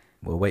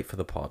 We'll wait for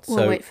the pod.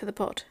 We'll wait for the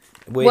pod.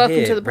 We're Welcome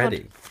here, to the pod.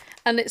 ready.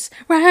 And it's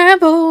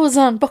Rambles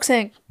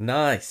Unboxing.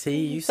 Nice.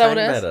 See, you that sang what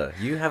it is? better.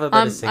 You have a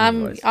better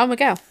singing voice. I'm a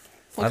gal.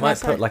 What I can might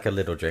say? put like a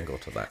little jingle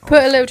to that. Put a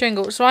honestly. little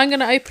jingle. So I'm going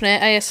to open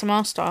it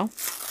ASMR style.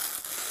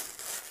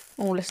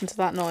 Oh, listen to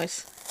that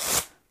noise.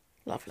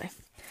 Lovely.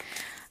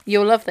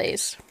 You'll love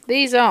these.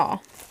 These are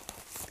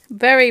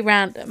very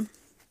random.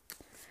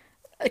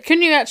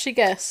 Can you actually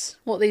guess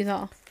what these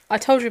are? I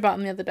told you about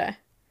them the other day.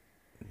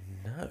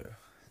 No.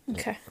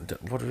 Okay.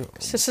 What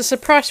So it's a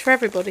surprise for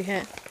everybody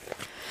here.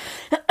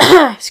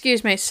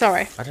 Excuse me,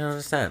 sorry. I don't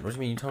understand. What do you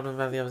mean? You told them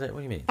about the other day? What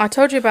do you mean? I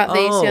told you about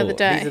these the other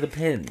day. These are the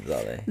pins,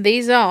 are they?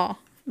 These are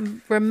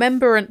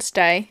Remembrance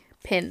Day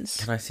pins.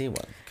 Can I see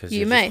one? Because You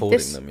you're may. just holding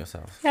This- them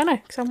yourself. Yeah, I know,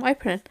 because I'm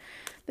opening.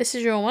 This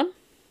is your one.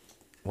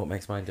 What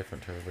makes mine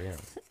different to everybody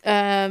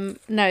else?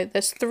 No,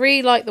 there's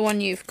 3 like the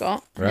one you've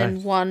got, and Right.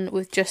 then 1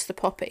 with just the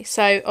poppy.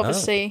 So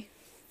obviously,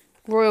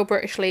 Royal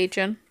British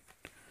Legion.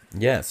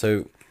 Yeah,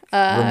 so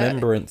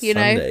Remembrance you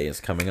know- Sunday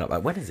is coming up.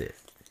 Like, when is it?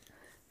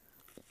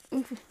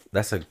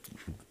 That's a...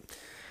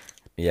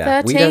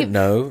 Yeah, we 13th? don't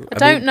know. I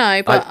don't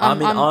know, but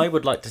I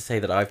would like to say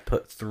that I've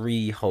put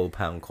 3 whole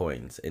pound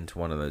coins into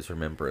one of those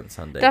Remembrance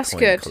Sunday That's coin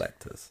good.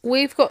 collectors.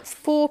 We've got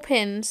 4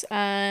 pins,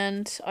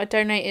 and I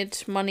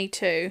donated money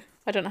to.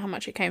 I don't know how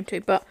much it came to,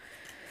 but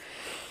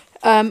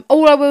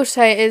all I will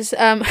say is,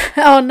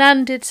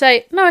 Nan did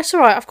say, "No, it's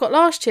all right. I've got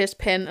last year's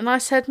pin," and I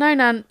said, "No,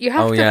 Nan, you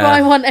have to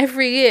buy one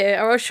every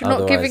year, or else you're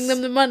not giving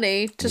them the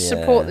money to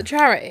support the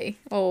charity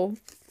or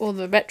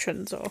the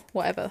veterans or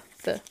whatever."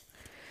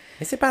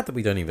 Is it bad that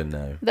we don't even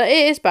know? That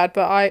it is bad,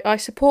 but I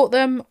support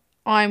them.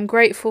 I'm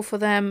grateful for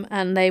them,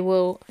 and they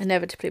will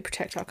inevitably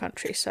protect our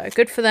country. So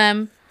good for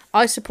them.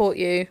 I support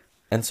you.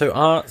 And so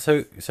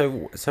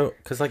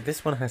because like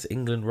this one has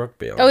England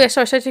rugby on. Oh yeah,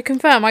 sorry. So to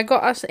confirm, I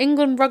got us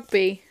England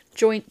rugby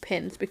joint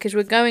pins because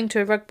we're going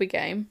to a rugby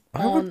game.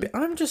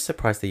 I'm just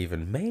surprised they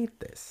even made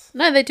this.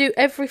 No, they do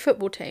every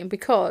football team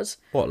because.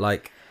 What,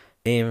 like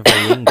every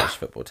English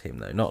football team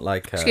though, not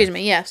like. Excuse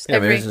me. Yes. Yeah,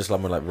 every. there isn't just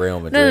like Real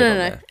Madrid. No. on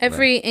there.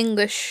 Every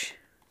English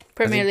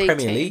Premier League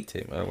Premier team. League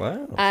team. Oh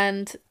wow.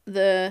 And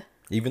the.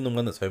 Even the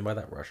one that's owned by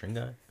that Russian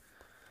guy.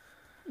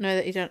 No,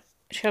 that you don't.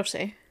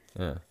 Chelsea.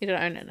 Yeah. You don't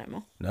own it no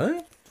more.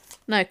 No.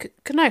 No,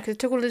 because they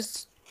took all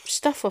his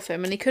stuff off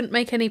him, and he couldn't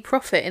make any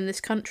profit in this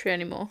country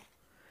anymore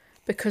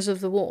because of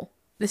the war.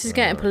 This is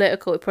getting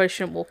political. We probably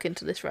shouldn't walk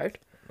into this road.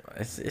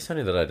 It's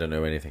only that I don't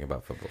know anything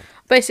about football.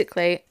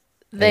 Basically,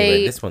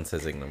 Anyway, this one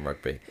says England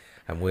rugby,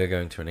 and we're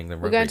going to an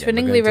England rugby. We're going to an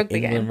England rugby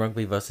game. England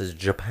rugby versus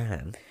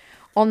Japan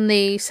on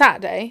the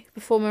Saturday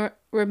before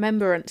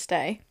Remembrance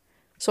Day.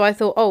 So I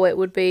thought, it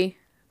would be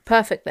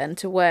perfect then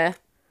to wear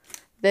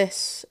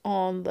this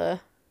on the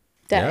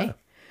day. Yeah.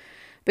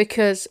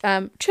 Because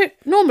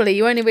normally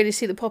you only really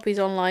see the poppies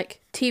on like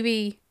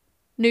TV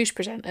news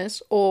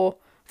presenters or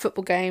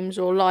football games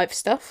or live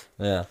stuff.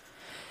 Yeah.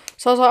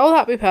 So I was like,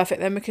 that'd be perfect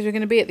then because we're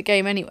going to be at the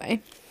game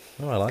anyway.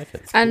 Oh, I like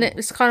it. And cool.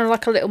 it's kind of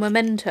like a little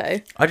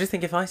memento. I just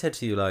think if I said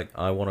to you, like,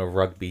 I want a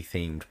rugby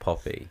themed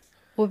poppy,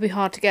 It would be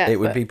hard to get. it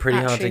would be pretty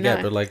hard to get,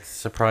 no. but like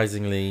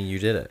surprisingly you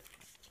did it.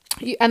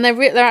 And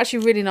they're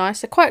actually really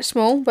nice. They're quite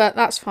small, but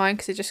that's fine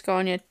because they just go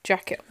on your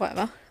jacket or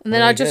whatever. And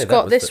then Well, I just there you go. got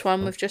That was this the-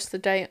 one with just the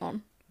date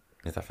on.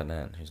 Is that for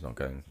Nan, who's not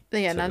going?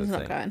 Yeah, to Nan's the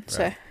not thing? going.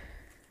 Right.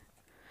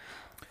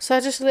 So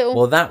just a little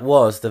Well, that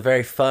was the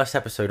very first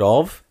episode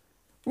of.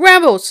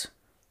 Rambles.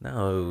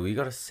 No, you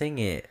got to sing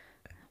it.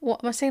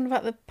 What am I saying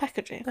about the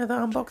packaging? No, the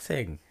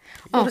unboxing.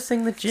 You got to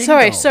sing the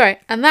jingle. Sorry.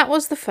 And that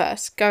was the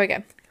first. Go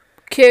again.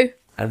 Cue.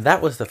 And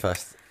that was the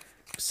first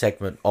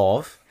segment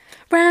of.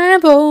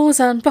 Rambles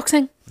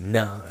unboxing.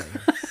 No.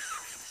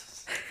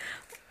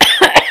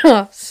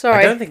 Sorry.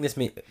 I don't think this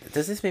mean.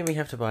 Does this mean we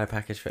have to buy a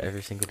package for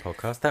every single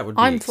podcast? That would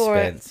be I'm for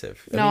it.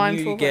 expensive. No, I'm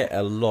you for get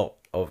a lot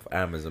of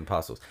Amazon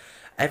parcels.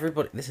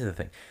 Everybody. This is the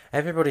thing.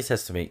 Everybody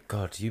says to me,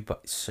 "God,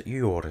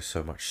 you order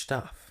so much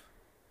stuff,"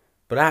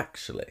 but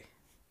actually,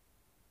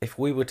 if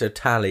we were to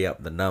tally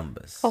up the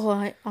numbers,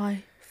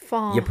 I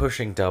far. you're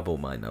pushing double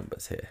my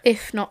numbers here.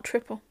 If not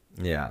triple.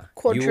 Yeah,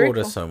 Quadruple. you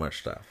order so much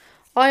stuff.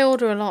 I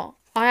order a lot.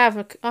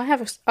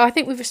 I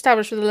think we've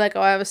established with the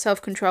Lego I have a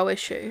self-control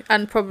issue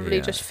and probably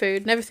Yeah. just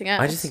food and everything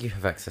else. I just think you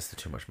have access to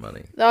too much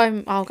money.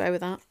 I'll go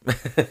with that.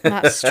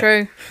 That's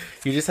true.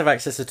 You just have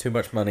access to too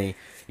much money.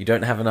 You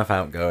don't have enough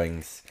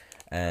outgoings,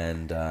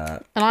 and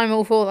I'm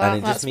all for that. and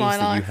it That's just means my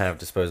that you life. have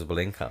disposable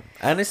income.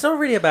 And it's not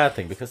really a bad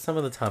thing because some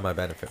of the time I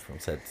benefit from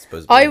said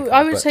disposable I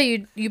income. would but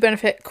say you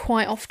benefit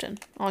quite often,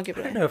 I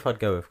arguably. don't know if I'd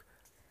go with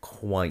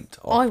quite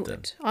I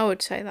often.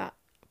 would say that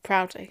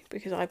proudly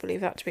because I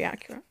believe that to be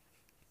accurate.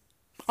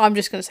 I'm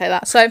just going to say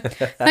that. So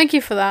thank you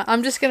for that.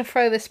 I'm just going to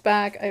throw this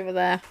bag over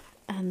there,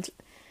 and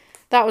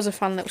that was a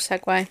fun little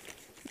segue.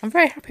 I'm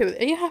very happy with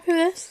it. Are you happy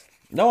with this?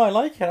 No, I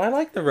like it. I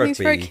like the I rugby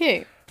think it's very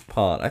cute.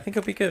 part. I think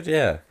it'll be good.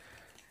 Yeah.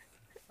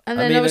 And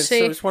then obviously,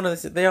 it's one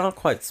of the. They are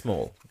quite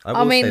small. I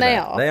will mean, say they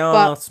that. are, They are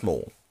but-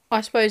 small.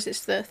 I suppose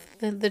it's the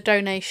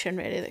donation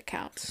really that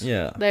counts.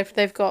 Yeah.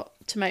 They've got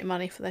to make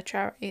money for their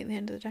charity at the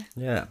end of the day.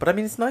 Yeah, but I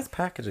mean, it's nice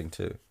packaging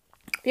too.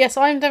 Yes,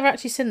 I've never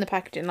actually seen the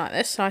packaging like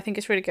this, so I think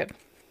it's really good.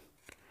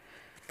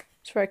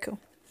 It's very cool.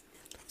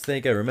 So there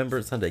you go. Remember,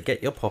 it's Sunday.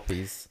 Get your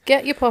poppies.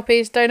 Get your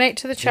poppies, donate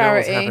to the Do you know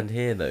charity. what's happened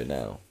here though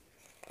now?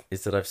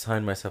 Is that I've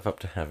signed myself up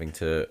to having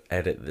to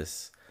edit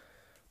this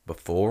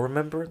before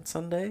Remembrance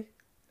Sunday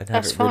and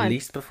have That's it fine.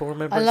 released before I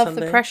Remembrance love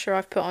Sunday. the pressure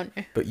I've put on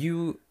you. But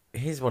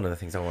here's one of the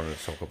things I wanted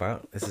to talk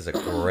about. This is a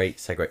great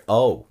segue.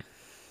 Oh,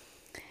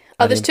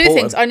 There's two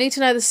things. I need to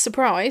know the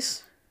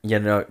surprise. Yeah,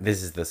 no,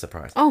 this is the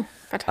surprise. Oh,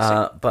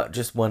 fantastic. But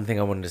just one thing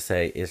I wanted to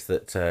say is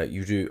that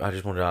you do. I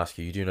just wanted to ask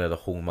you. You do know the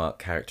hallmark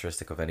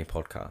characteristic of any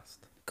podcast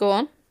Go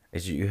on.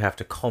 is you have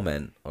to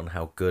comment on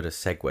how good a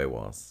segue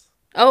was.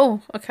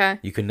 Oh, okay.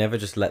 You can never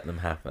just let them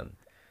happen.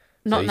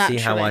 Not so you naturally.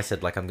 see how I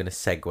said, like, I'm going to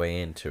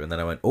segue into, and then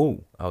I went,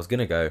 oh, I was going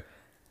to go,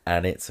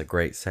 and it's a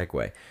great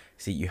segue.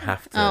 See, you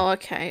have to. Oh,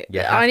 okay.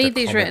 you have I to need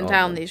these comment written on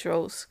down, them. these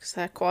rules, because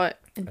they're quite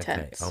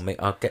intense. Okay,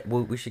 I'll get.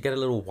 Well, we should get a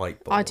little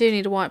whiteboard. I do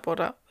need a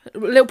whiteboard up. A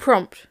little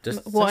prompt.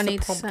 Just what I a need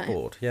to prompt say.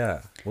 board.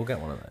 Yeah, we'll get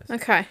one of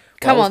those. Okay. What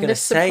Come I was on, gonna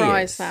this say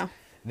surprise is, now.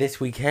 This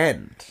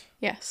weekend,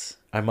 Yes.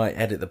 I might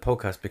edit the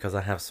podcast because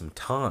I have some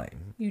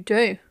time. You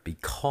do.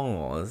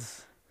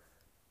 Because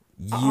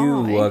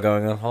you are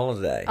going on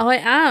holiday. I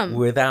am.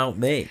 Without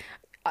me.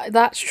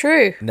 That's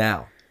true.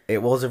 Now,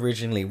 it was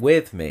originally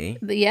with me.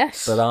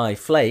 Yes. But I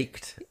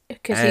flaked.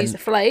 Because he's a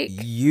flake.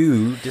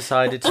 You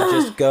decided to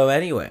just go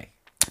anyway.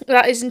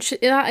 That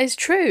is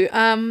true.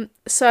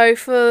 So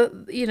for,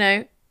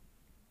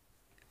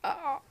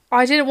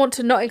 I didn't want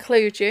to not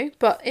include you,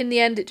 but in the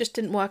end it just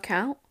didn't work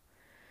out.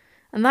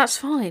 And that's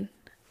fine.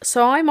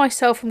 So I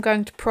myself am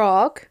going to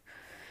Prague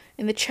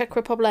in the Czech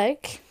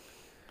Republic.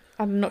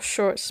 I'm not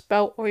sure it's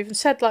spelt or even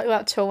said like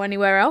that till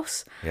anywhere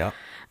else. Yeah.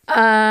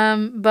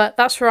 But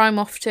that's where I'm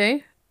off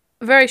to.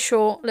 A very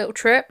short little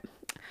trip.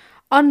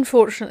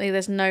 Unfortunately,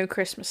 there's no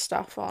Christmas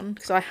stuff on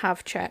because I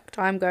have checked.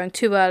 I'm going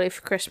too early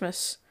for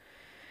Christmas.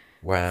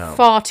 Wow.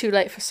 Far too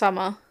late for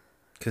summer.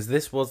 Because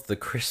this was the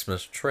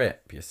Christmas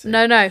trip, you see.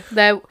 No.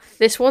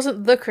 This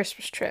wasn't the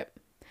Christmas trip.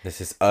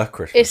 This is a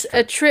Christmas It's trip.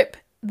 a trip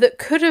that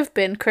could have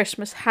been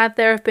Christmas had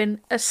there have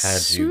been a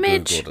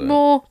smidge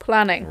more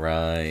planning.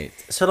 Right.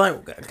 So,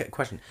 like,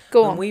 question.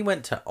 Go when on. we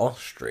went to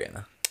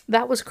Austria,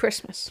 That was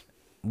Christmas.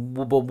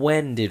 but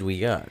when did we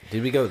go?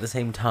 Did we go at the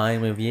same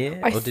time of year?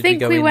 I or did think we,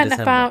 go we in went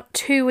December? about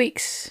 2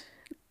 weeks.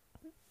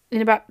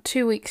 In about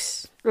 2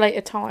 weeks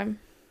later time.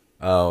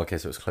 Oh, okay,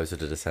 so it was closer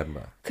to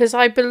December. Because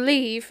I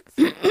believe,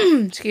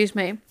 excuse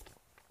me,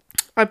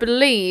 I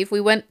believe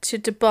we went to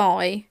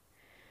Dubai,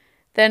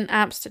 then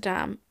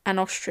Amsterdam and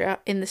Austria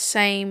in the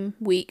same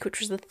week,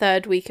 which was the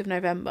 3rd week of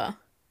November.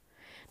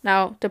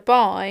 Now,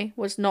 Dubai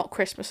was not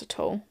Christmas at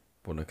all.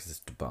 Well, no, because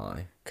it's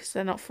Dubai. Because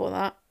they're not for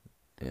that.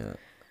 Yeah.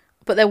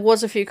 But there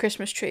was a few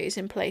Christmas trees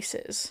in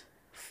places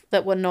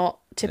that were not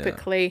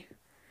typically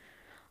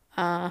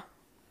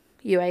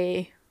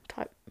UAE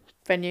type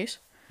venues.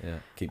 Yeah,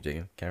 keep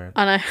digging. Carry on.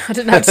 I know, I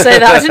didn't have to say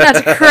that. I didn't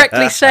have to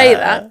correctly say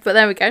that, but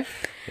there we go.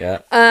 Yeah.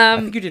 I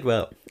think you did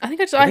well. I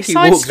think I think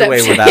you walked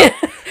away without. I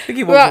think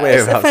you walked Well, away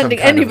it's without some offending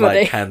kind of anybody.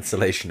 like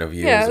cancellation of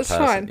you Yeah, as a that's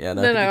person. fine. Yeah,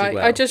 No, I think you did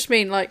well. I just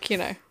mean like,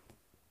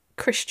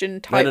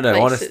 Christian type No.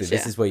 places. Honestly,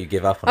 this is where you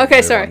give up on. Okay,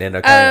 it. Move sorry. on. Yeah,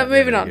 no, carry on.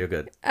 Moving No, on. You're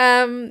good.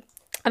 And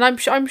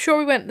I'm sure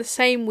we went the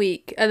same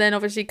week, and then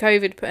obviously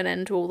COVID put an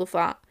end to all of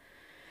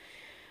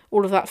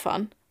that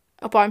fun.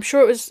 But I'm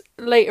sure it was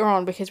later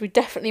on because we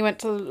definitely went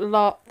to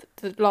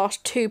the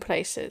last 2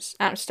 places,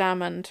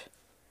 Amsterdam and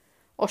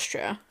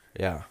Austria.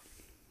 Yeah.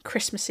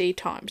 Christmassy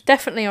times,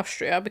 definitely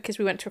Austria because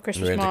we went to a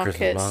Christmas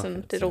markets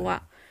and did all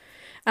that.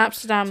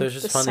 Amsterdam, So it's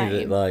just the funny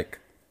same. that, like,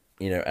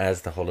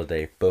 as the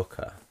holiday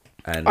booker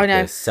and I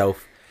know. the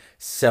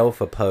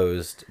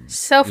self-opposed,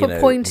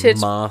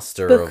 Self-appointed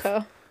master booker.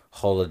 of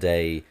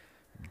holiday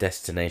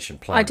destination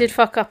planning. I did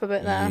fuck up a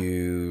bit there.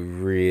 You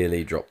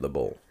really dropped the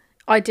ball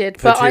I did,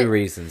 for but two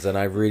reasons, and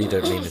I really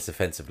don't mean this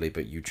offensively.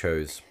 But you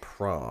chose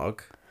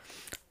Prague.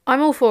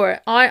 I'm all for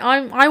it.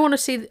 I want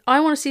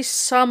to see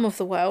some of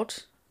the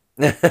world.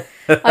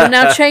 I'm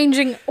now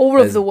changing all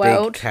of There's the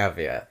world big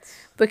caveats.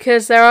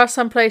 because there are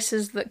some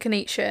places that can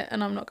eat shit,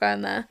 and I'm not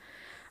going there.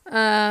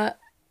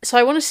 So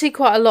I want to see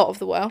quite a lot of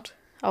the world.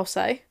 I'll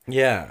say.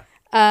 Yeah.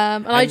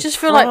 And I just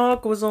feel Prague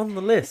like was on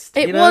the list.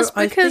 It was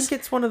because- I think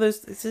it's one of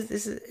those.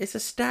 It's a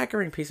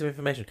staggering piece of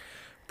information.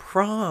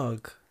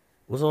 Prague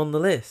was on the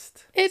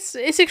list. it's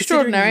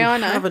extraordinary. Considering I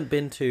know. haven't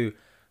been to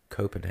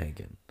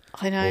Copenhagen.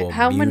 I know. Or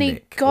How many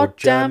Munich, or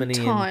goddamn Germany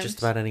times? in just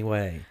about any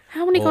way.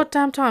 How many or-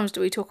 goddamn times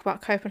do we talk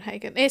about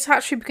Copenhagen? It's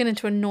actually beginning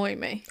to annoy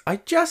me. I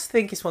just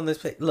think it's one of those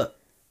places. Look,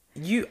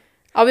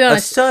 I'll be a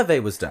honest.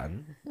 survey was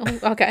done,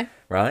 Oh, okay.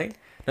 right?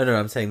 No,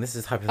 I'm saying this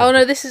is hypothetical. Oh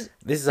no, this is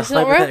This is a it's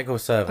not real? hypothetical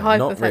survey, not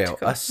real.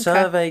 Hypothetical, A okay.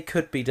 survey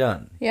could be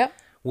done Yep.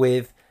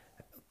 with,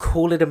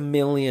 call it 1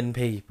 million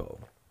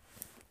people.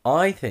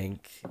 I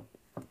think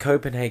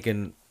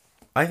Copenhagen,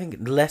 I think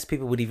less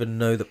people would even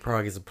know that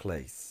Prague is a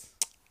place.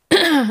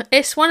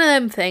 It's one of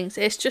them things.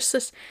 It's just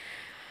this.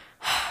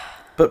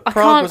 But I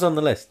Prague can't- was on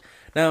the list.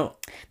 Now,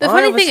 The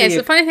funny thing is,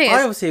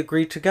 I obviously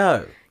agreed to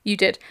go. you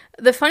did.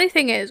 The funny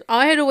thing is,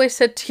 I had always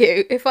said to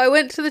you, if I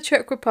went to the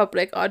Czech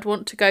Republic, I'd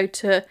want to go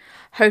to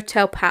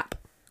Hotel Pap,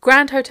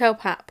 Grand Hotel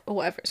Pap, or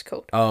whatever it's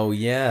called. Oh,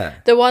 yeah.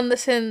 The one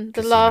that's in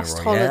the Casino last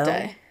Royale.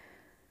 holiday.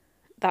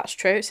 That's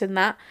true. It's in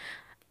that.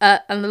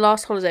 And the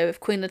last holiday with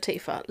Queen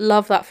Latifah.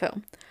 Love that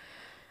film.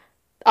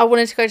 I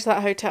wanted to go to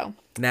that hotel.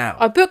 Now,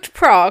 I booked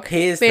Prague,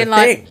 here's being the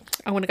like, thing.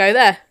 I want to go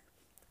there.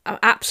 I'm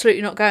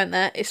absolutely not going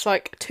there. It's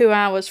like 2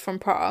 hours from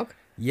Prague.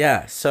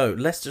 Yeah, so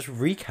let's just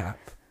recap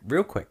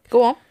real quick.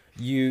 Go on.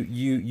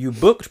 You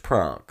booked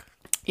Prague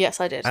Yes,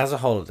 I did. as a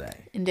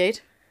holiday. Indeed.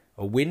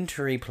 A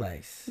wintry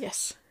place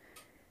Yes.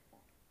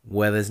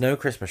 where there's no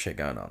Christmas shit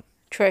going on.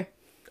 True.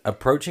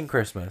 approaching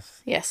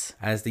Christmas, Yes.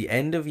 as the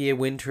end of year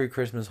wintry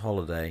Christmas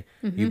holiday,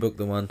 you book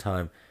the one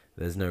time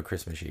there's no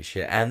Christmassy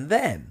shit, and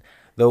then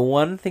the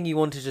one thing you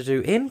wanted to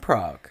do in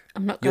Prague,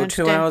 I'm not you're going to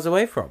 2 do. hours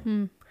away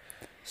from.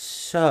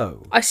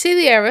 So I see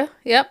the error.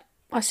 Yep.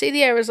 I see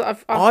the errors that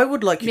I've I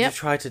would like you Yep. to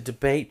try to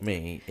debate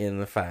me in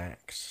the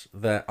fact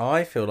that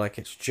I feel like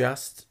it's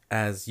just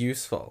as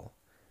useful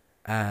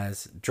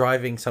as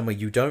driving somewhere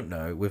you don't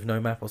know with no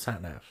map or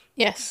sat nav.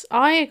 Yes,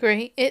 I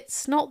agree.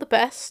 It's not the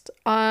best.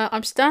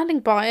 I'm standing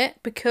by it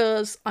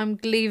because I'm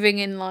leaving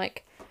in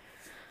like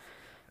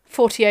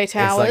 48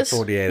 hours. It's like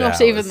 48 not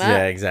hours. even that.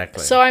 Yeah,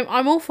 exactly. So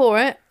I'm all for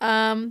it.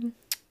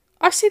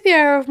 I see the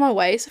error of my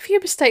ways. A few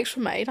mistakes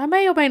were made. I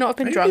may or may not have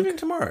been Are you drunk. leaving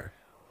tomorrow?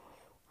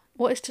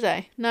 What is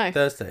today? No,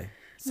 Thursday.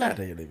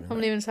 Saturday you're leaving. I'm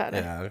right? leaving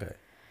Saturday. Yeah, okay.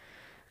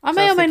 I So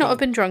may I or was may not thinking- have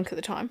been drunk at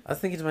the time. I was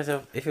thinking to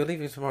myself, if you're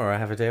leaving tomorrow, I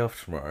have a day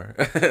off tomorrow.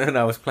 And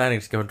I was planning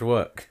to go into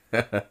work.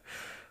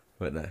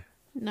 But no.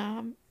 No,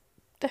 I'm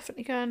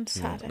definitely going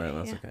Saturday. No,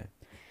 that's yeah. okay.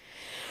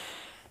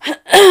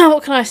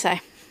 What can I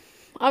say?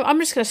 I'm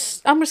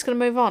just gonna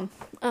move on.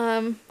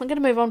 I'm gonna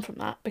move on from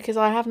that because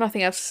I have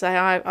nothing else to say.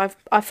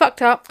 I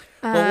fucked up.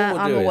 Well, what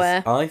we'll I'm do aware.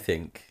 is, I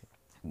think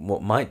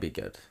what might be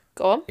good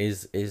Go on.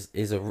 is a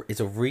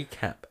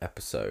recap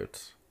episode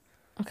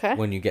Okay.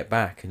 when you get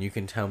back, and you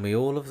can tell me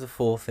all of the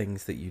 4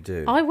 things that you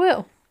do. I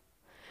will.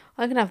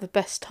 I'm gonna have the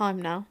best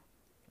time now.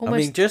 Almost. I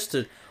mean, just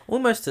to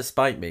almost to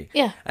spite me.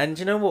 Yeah. And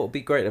you know what would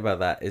be great about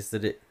that is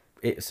that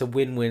it's a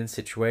win-win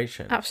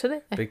situation.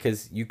 Absolutely.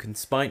 Because you can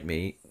spite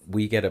me,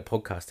 we get a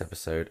podcast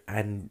episode,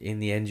 and in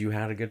the end, you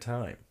had a good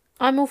time.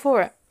 I'm all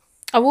for it.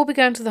 I will be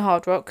going to the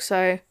Hard Rock,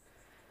 so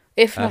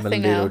if I'm a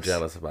nothing little else,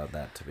 jealous about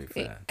that, to be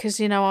fair. because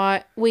we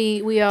are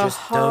Just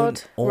Hard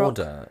don't Rock.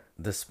 order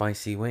the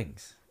spicy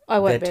wings. I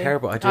won't They're be.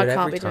 terrible. I do I it can't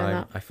every be doing time.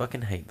 that. I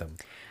fucking hate them.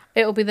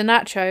 It'll be the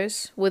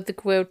nachos with the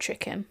grilled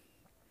chicken,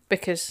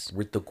 because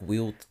With the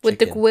grilled chicken. with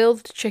the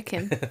grilled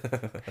chicken,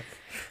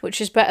 which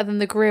is better than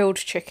the grilled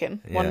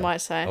chicken. Yeah, One might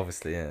say.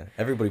 Obviously, yeah.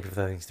 Everybody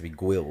prefers things to be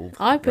grilled.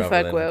 I prefer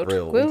rather than grilled.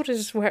 grilled. Grilled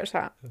is where it's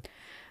at.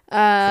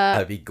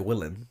 I'd be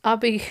gwilling. I'll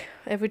be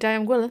every day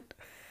I'm willing.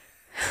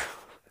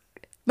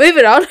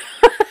 Moving on.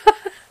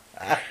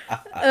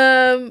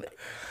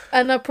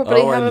 And I'll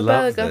probably have a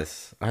burger.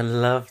 This. I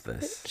love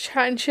this.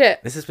 Chatting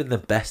shit. This has been the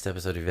best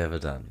episode we've ever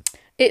done.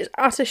 It's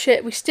utter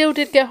shit. We still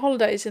did get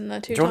holidays in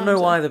there 2 times. Do you want to know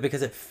though. why? Though?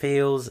 Because it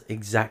feels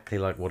exactly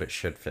like what it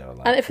should feel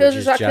like. And it feels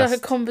which is exactly like a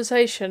just-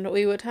 conversation that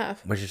we would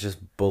have. Which is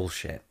just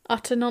bullshit.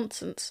 Utter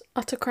nonsense.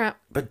 Utter crap.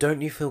 But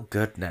don't you feel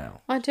good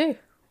now? I do.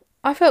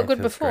 I felt It good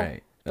feels before.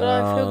 great. But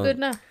I feel good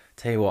now.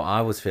 Tell you what,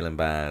 I was feeling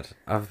bad.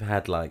 I've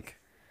had like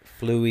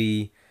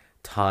flu-y,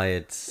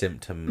 tired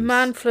symptoms.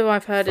 Man flu,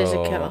 I've heard, is a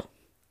for killer.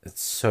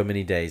 So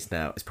many days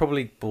now. It's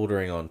probably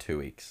bordering on 2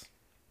 weeks.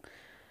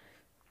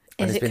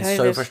 And Is it's it been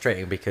so COVID?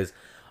 frustrating because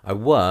I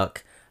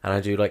work and I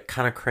do like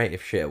kind of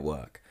creative shit at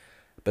work.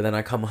 But then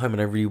I come home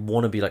and I really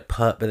want to be like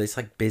but it's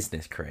like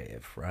business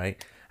creative,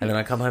 right? And then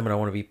I come home and I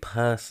want to be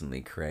personally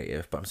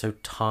creative, but I'm so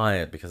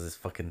tired because of this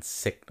fucking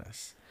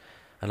sickness.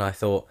 And I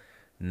thought,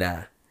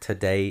 nah,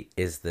 today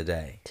is the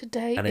day.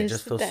 Today And it is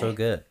just the feels so day.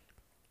 good.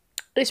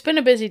 It's been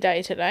a busy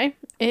day today.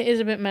 It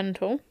is a bit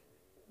mental.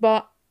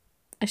 But,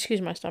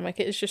 excuse my stomach,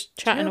 it's just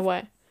chatting have-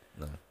 away.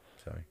 No,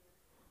 sorry.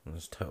 It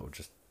was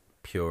just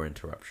pure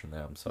interruption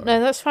there. I'm sorry. No,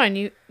 that's fine.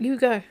 You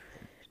go.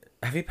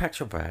 Have you packed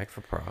your bag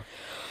for Prague?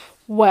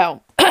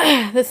 Well,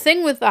 the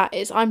thing with that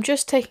is I'm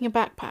just taking a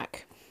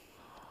backpack.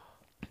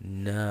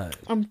 No.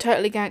 I'm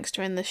totally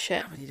gangster in this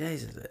shit. How many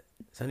days is it?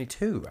 It's only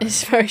 2, right?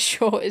 It's very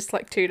short. It's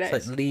like 2 days.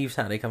 It's like leave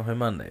Saturday, come home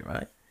Monday,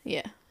 right?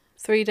 Yeah.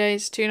 3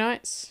 days, 2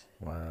 nights.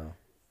 Wow.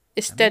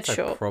 It's That dead means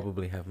I short.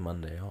 probably have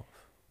Monday off.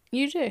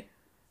 You do.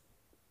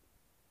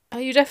 Oh,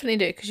 you definitely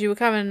do, because you were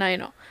coming and now you're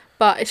not.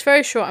 But it's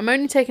very short. I'm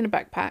only taking a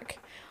backpack.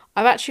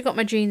 I've actually got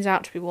my jeans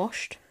out to be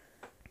washed.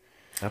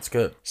 That's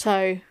good.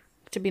 So,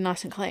 to be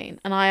nice and clean.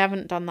 And I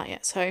haven't done that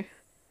yet, so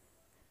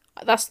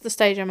that's the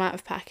stage I'm out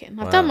of packing.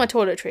 I've done Wow. my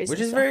toiletries. Which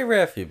and is stuff. very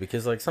rare for you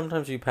because like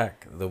sometimes you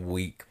pack the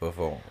week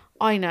before.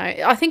 I know.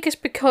 I think it's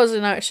because I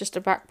know it's just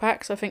a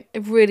backpack, so I think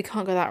it really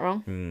can't go that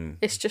wrong. Hmm.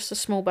 It's just a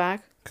small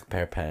bag.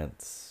 Pair of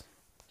pants,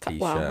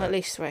 t-shirt. Well, at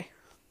least 3.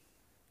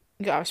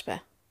 You got to have a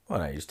spare. Why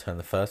don't you just turn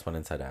the first one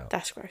inside out?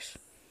 That's gross.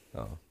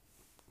 Oh.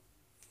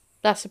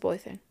 That's a boy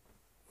thing.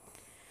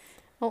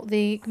 Oh,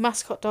 the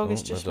mascot dog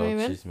is Oh, just the dog,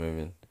 moving. She's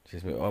moving.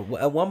 She's moving. Oh,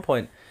 at one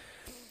point,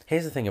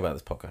 here's the thing about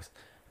this podcast.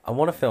 I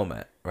want to film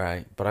it,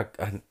 right? But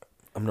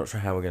I'm not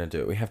sure how we're going to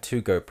do it. We have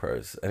 2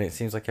 GoPros, and it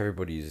seems like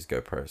everybody uses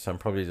GoPros, so I'm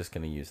probably just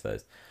going to use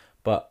those.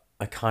 But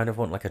I kind of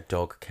want like a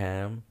dog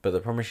cam, but the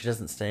problem is she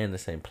doesn't stay in the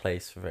same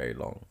place for very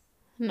long.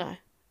 No.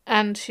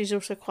 And she's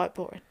also quite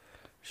boring.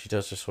 She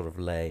does just sort of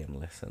lay and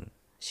listen.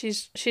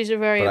 She's a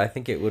very... But I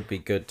think it would be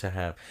good to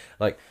have,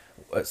 like,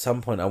 at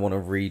some point I want to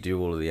redo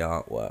all of the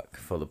artwork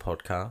for the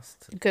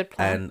podcast. good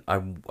plan.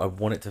 And I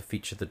want it to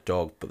feature the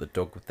dog, but the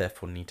dog would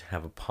therefore need to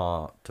have a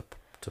part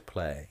to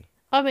play.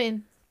 I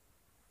mean,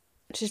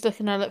 she's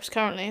licking her lips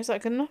currently. Is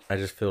that good enough? I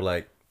just feel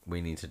like we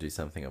need to do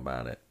something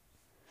about it.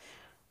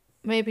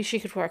 Maybe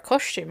she could wear a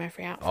costume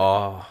every outfit.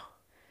 Oh,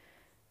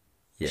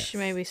 Yes.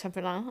 Maybe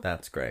something like that.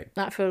 That's great.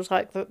 That feels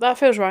like that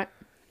feels right.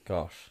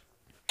 Gosh.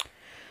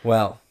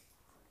 Well,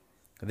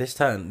 this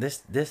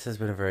has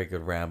been a very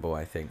good ramble,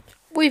 I think.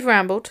 We've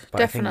rambled, But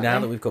definitely. I think now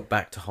that we've got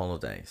back to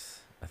holidays,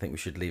 I think we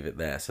should leave it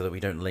there so that we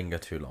don't linger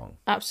too long.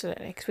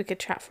 Absolutely, because we could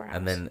chat for hours.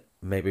 And then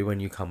maybe when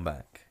you come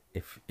back,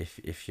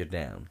 if you're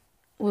down,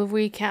 we'll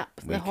recap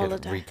the could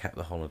holiday. recap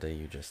the holiday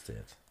you just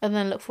did. And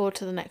then look forward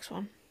to the next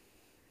one.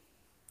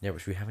 Yeah,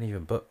 which we haven't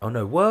even booked. Oh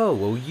no! Whoa!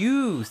 Well,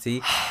 you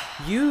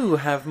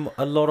have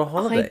a lot of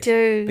holidays. I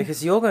do,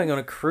 because you're going on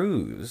a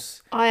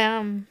cruise. I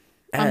am.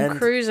 I'm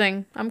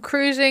cruising. I'm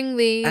cruising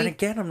the. And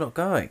again, I'm not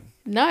going.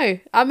 No,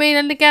 I mean,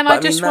 and again, I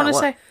just want to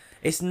say.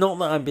 It's not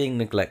that I'm being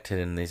neglected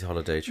in these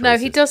holiday choices. No,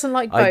 he doesn't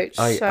like boats.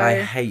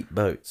 I hate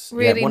boats.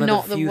 Really, one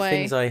not of the few way.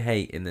 things I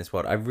hate in this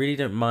world. I really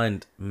don't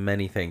mind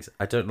many things.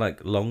 I don't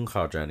like long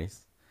car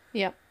journeys.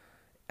 Yeah.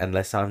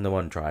 Unless I'm the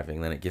one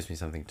driving, then it gives me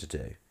something to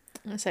do.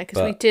 I say,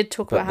 because we did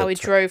talk about how we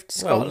drove to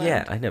Scotland. Well,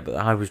 yeah, I know, but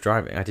I was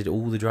driving. I did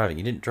all the driving.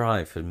 You didn't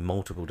drive for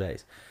multiple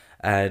days,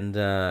 and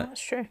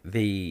that's true.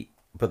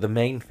 But the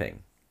main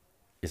thing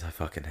is I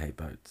fucking hate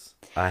boats.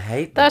 I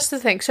hate. That's the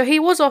thing. So he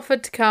was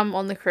offered to come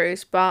on the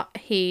cruise, but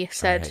he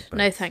said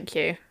no, thank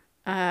you.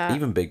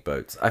 Even big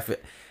boats.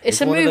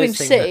 It's a moving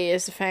city,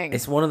 is the thing.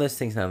 It's one of those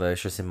things now that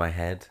it's just in my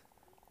head.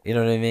 You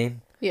know what I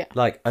mean? Yeah.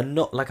 Like I'm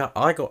not like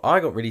I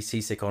got really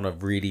seasick on a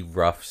really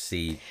rough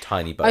sea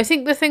tiny boat. I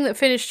think the thing that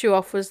finished you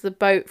off was the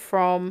boat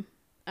from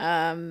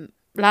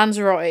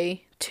Lanzarote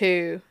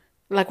to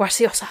La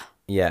Graciosa.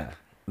 Yeah.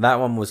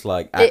 That one was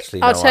like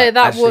actually. I'll tell you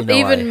that was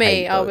even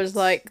me. I boats. was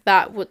like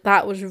that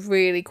was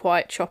really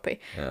quite choppy.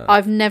 Yeah.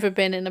 I've never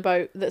been in a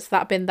boat that's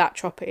been that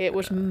choppy. It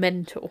was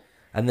mental.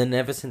 And then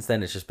ever since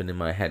then, it's just been in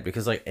my head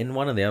because like in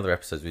one of the other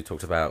episodes we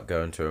talked about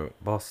going to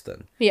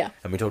Boston. Yeah.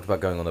 And we talked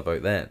about going on the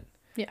boat then.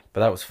 Yeah. But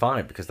that was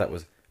fine because that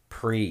was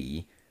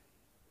pre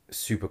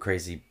super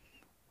crazy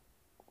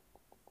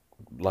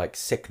like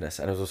sickness,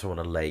 and it was also on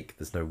a lake.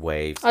 There's no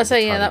waves. I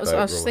say I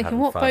was thinking,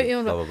 what boat are you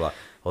on? Blah blah blah,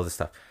 all this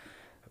stuff.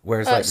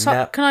 Whereas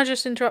now, can I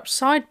just interrupt?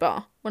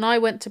 Sidebar: when I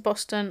went to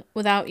Boston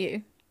without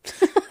you,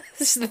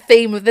 this is the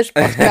theme of this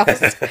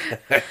podcast.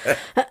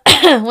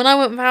 When I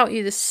went without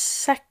you the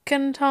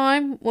second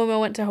time when we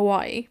went to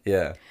Hawaii,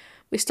 yeah,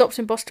 we stopped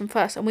in Boston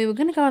first, and we were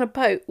going to go on a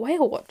boat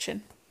whale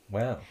watching.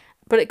 Wow.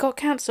 But But it got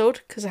cancelled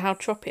because of how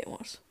choppy it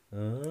was.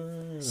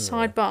 Oh.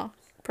 Sidebar.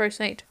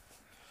 Proceed.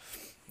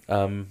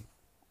 But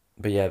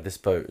yeah, this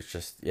boat is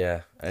just,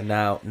 yeah. And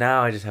now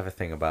I just have a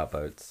thing about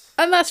boats.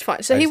 And that's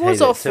fine. So he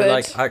was offered. So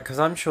like, because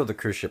I'm sure the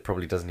cruise ship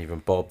probably doesn't even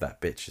bob. That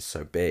bitch is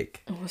so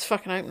big. Oh, let's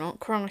fucking hope not.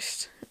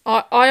 Christ.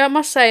 I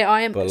must say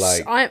I am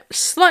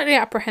slightly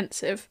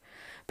apprehensive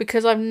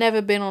because I've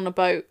never been on a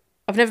boat.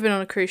 I've never been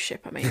on a cruise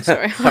ship, I mean,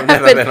 sorry. I've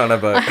never been on a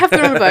boat. I have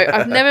been on a boat.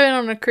 I've never been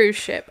on a cruise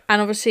ship.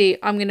 And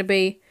obviously I'm going to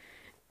be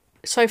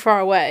so far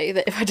away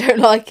that if I don't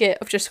like it,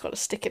 I've just got to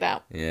stick it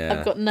out. Yeah.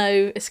 I've got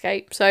no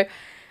escape. So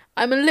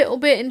I'm a little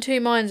bit in two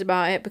minds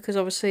about it because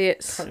obviously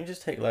it's... Can't you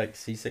just take like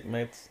seasick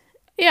meds?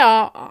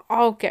 Yeah,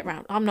 I'll get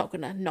round. I'm not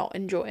going to not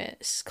enjoy it.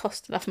 It's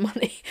cost enough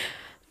money.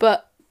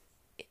 But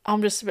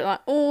I'm just a bit like,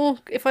 oh,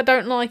 if I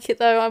don't like it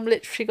though, I've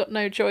literally got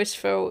no choice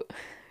for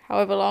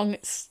however long.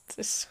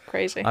 It's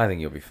crazy. I think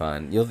you'll be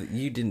fine.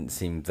 You didn't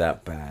seem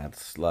that bad.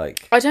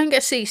 Like, I don't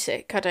get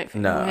seasick, I don't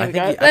think. No, I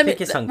think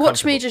it's uncomfortable.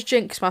 Watch me just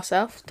jinx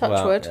myself.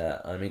 Touch wood. Yeah,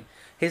 I mean,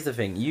 here's the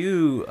thing.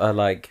 You are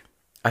like...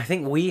 I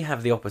think we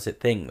have the opposite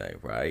thing though,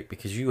 right?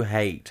 Because you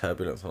hate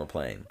turbulence on a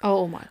plane.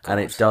 Oh my god. And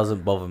it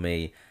doesn't bother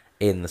me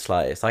in the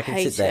slightest. I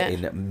can sit there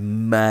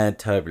in mad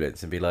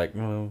turbulence and be like,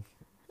 well,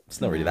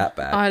 it's not really that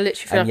bad. I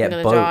literally feel like I'm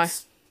going to die.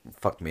 Boats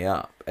fuck me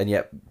up. And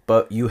yet,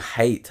 but you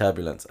hate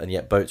turbulence, and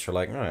yet boats are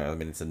like, oh, I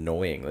mean, it's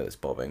annoying that it's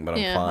bobbing, but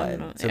I'm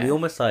fine. So we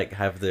almost like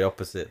have the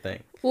opposite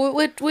thing.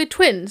 We're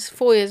twins,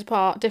 4 years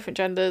apart, different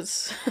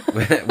genders.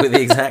 With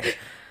the exact...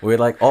 We're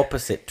like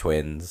opposite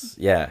twins.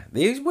 Yeah.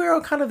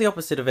 We're kind of the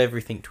opposite of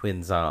everything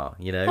twins are,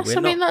 you know?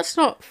 That's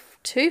not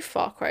too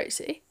far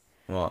crazy.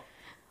 What?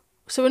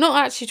 So we're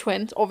not actually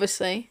twins,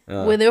 obviously.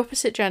 Oh. We're the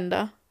opposite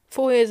gender,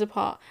 4 years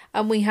apart,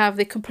 and we have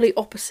the complete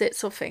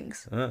opposites of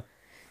things. Oh.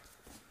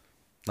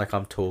 Like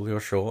I'm tall, you're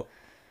short.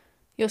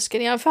 You're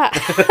skinny, I'm fat.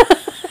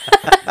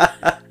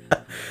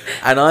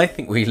 And I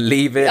think we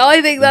leave it.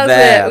 I think that's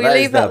there. it. We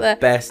leave that there.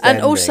 Best and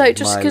ending, also,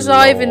 just because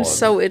I've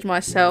insulted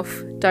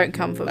myself, don't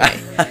come for me.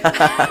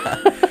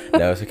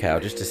 No, it's okay. I'll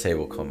just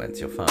disable comments.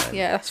 You're fine.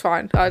 Yeah, that's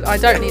fine. I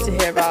don't need to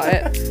hear about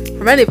it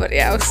from anybody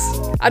else.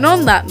 And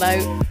on that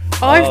note,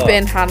 I've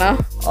been Hannah.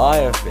 I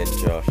have been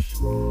Josh.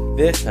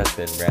 This has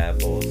been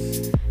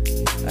Rambles.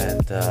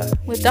 And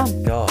we're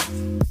done. God.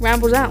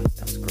 Rambles out.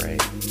 That was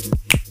great.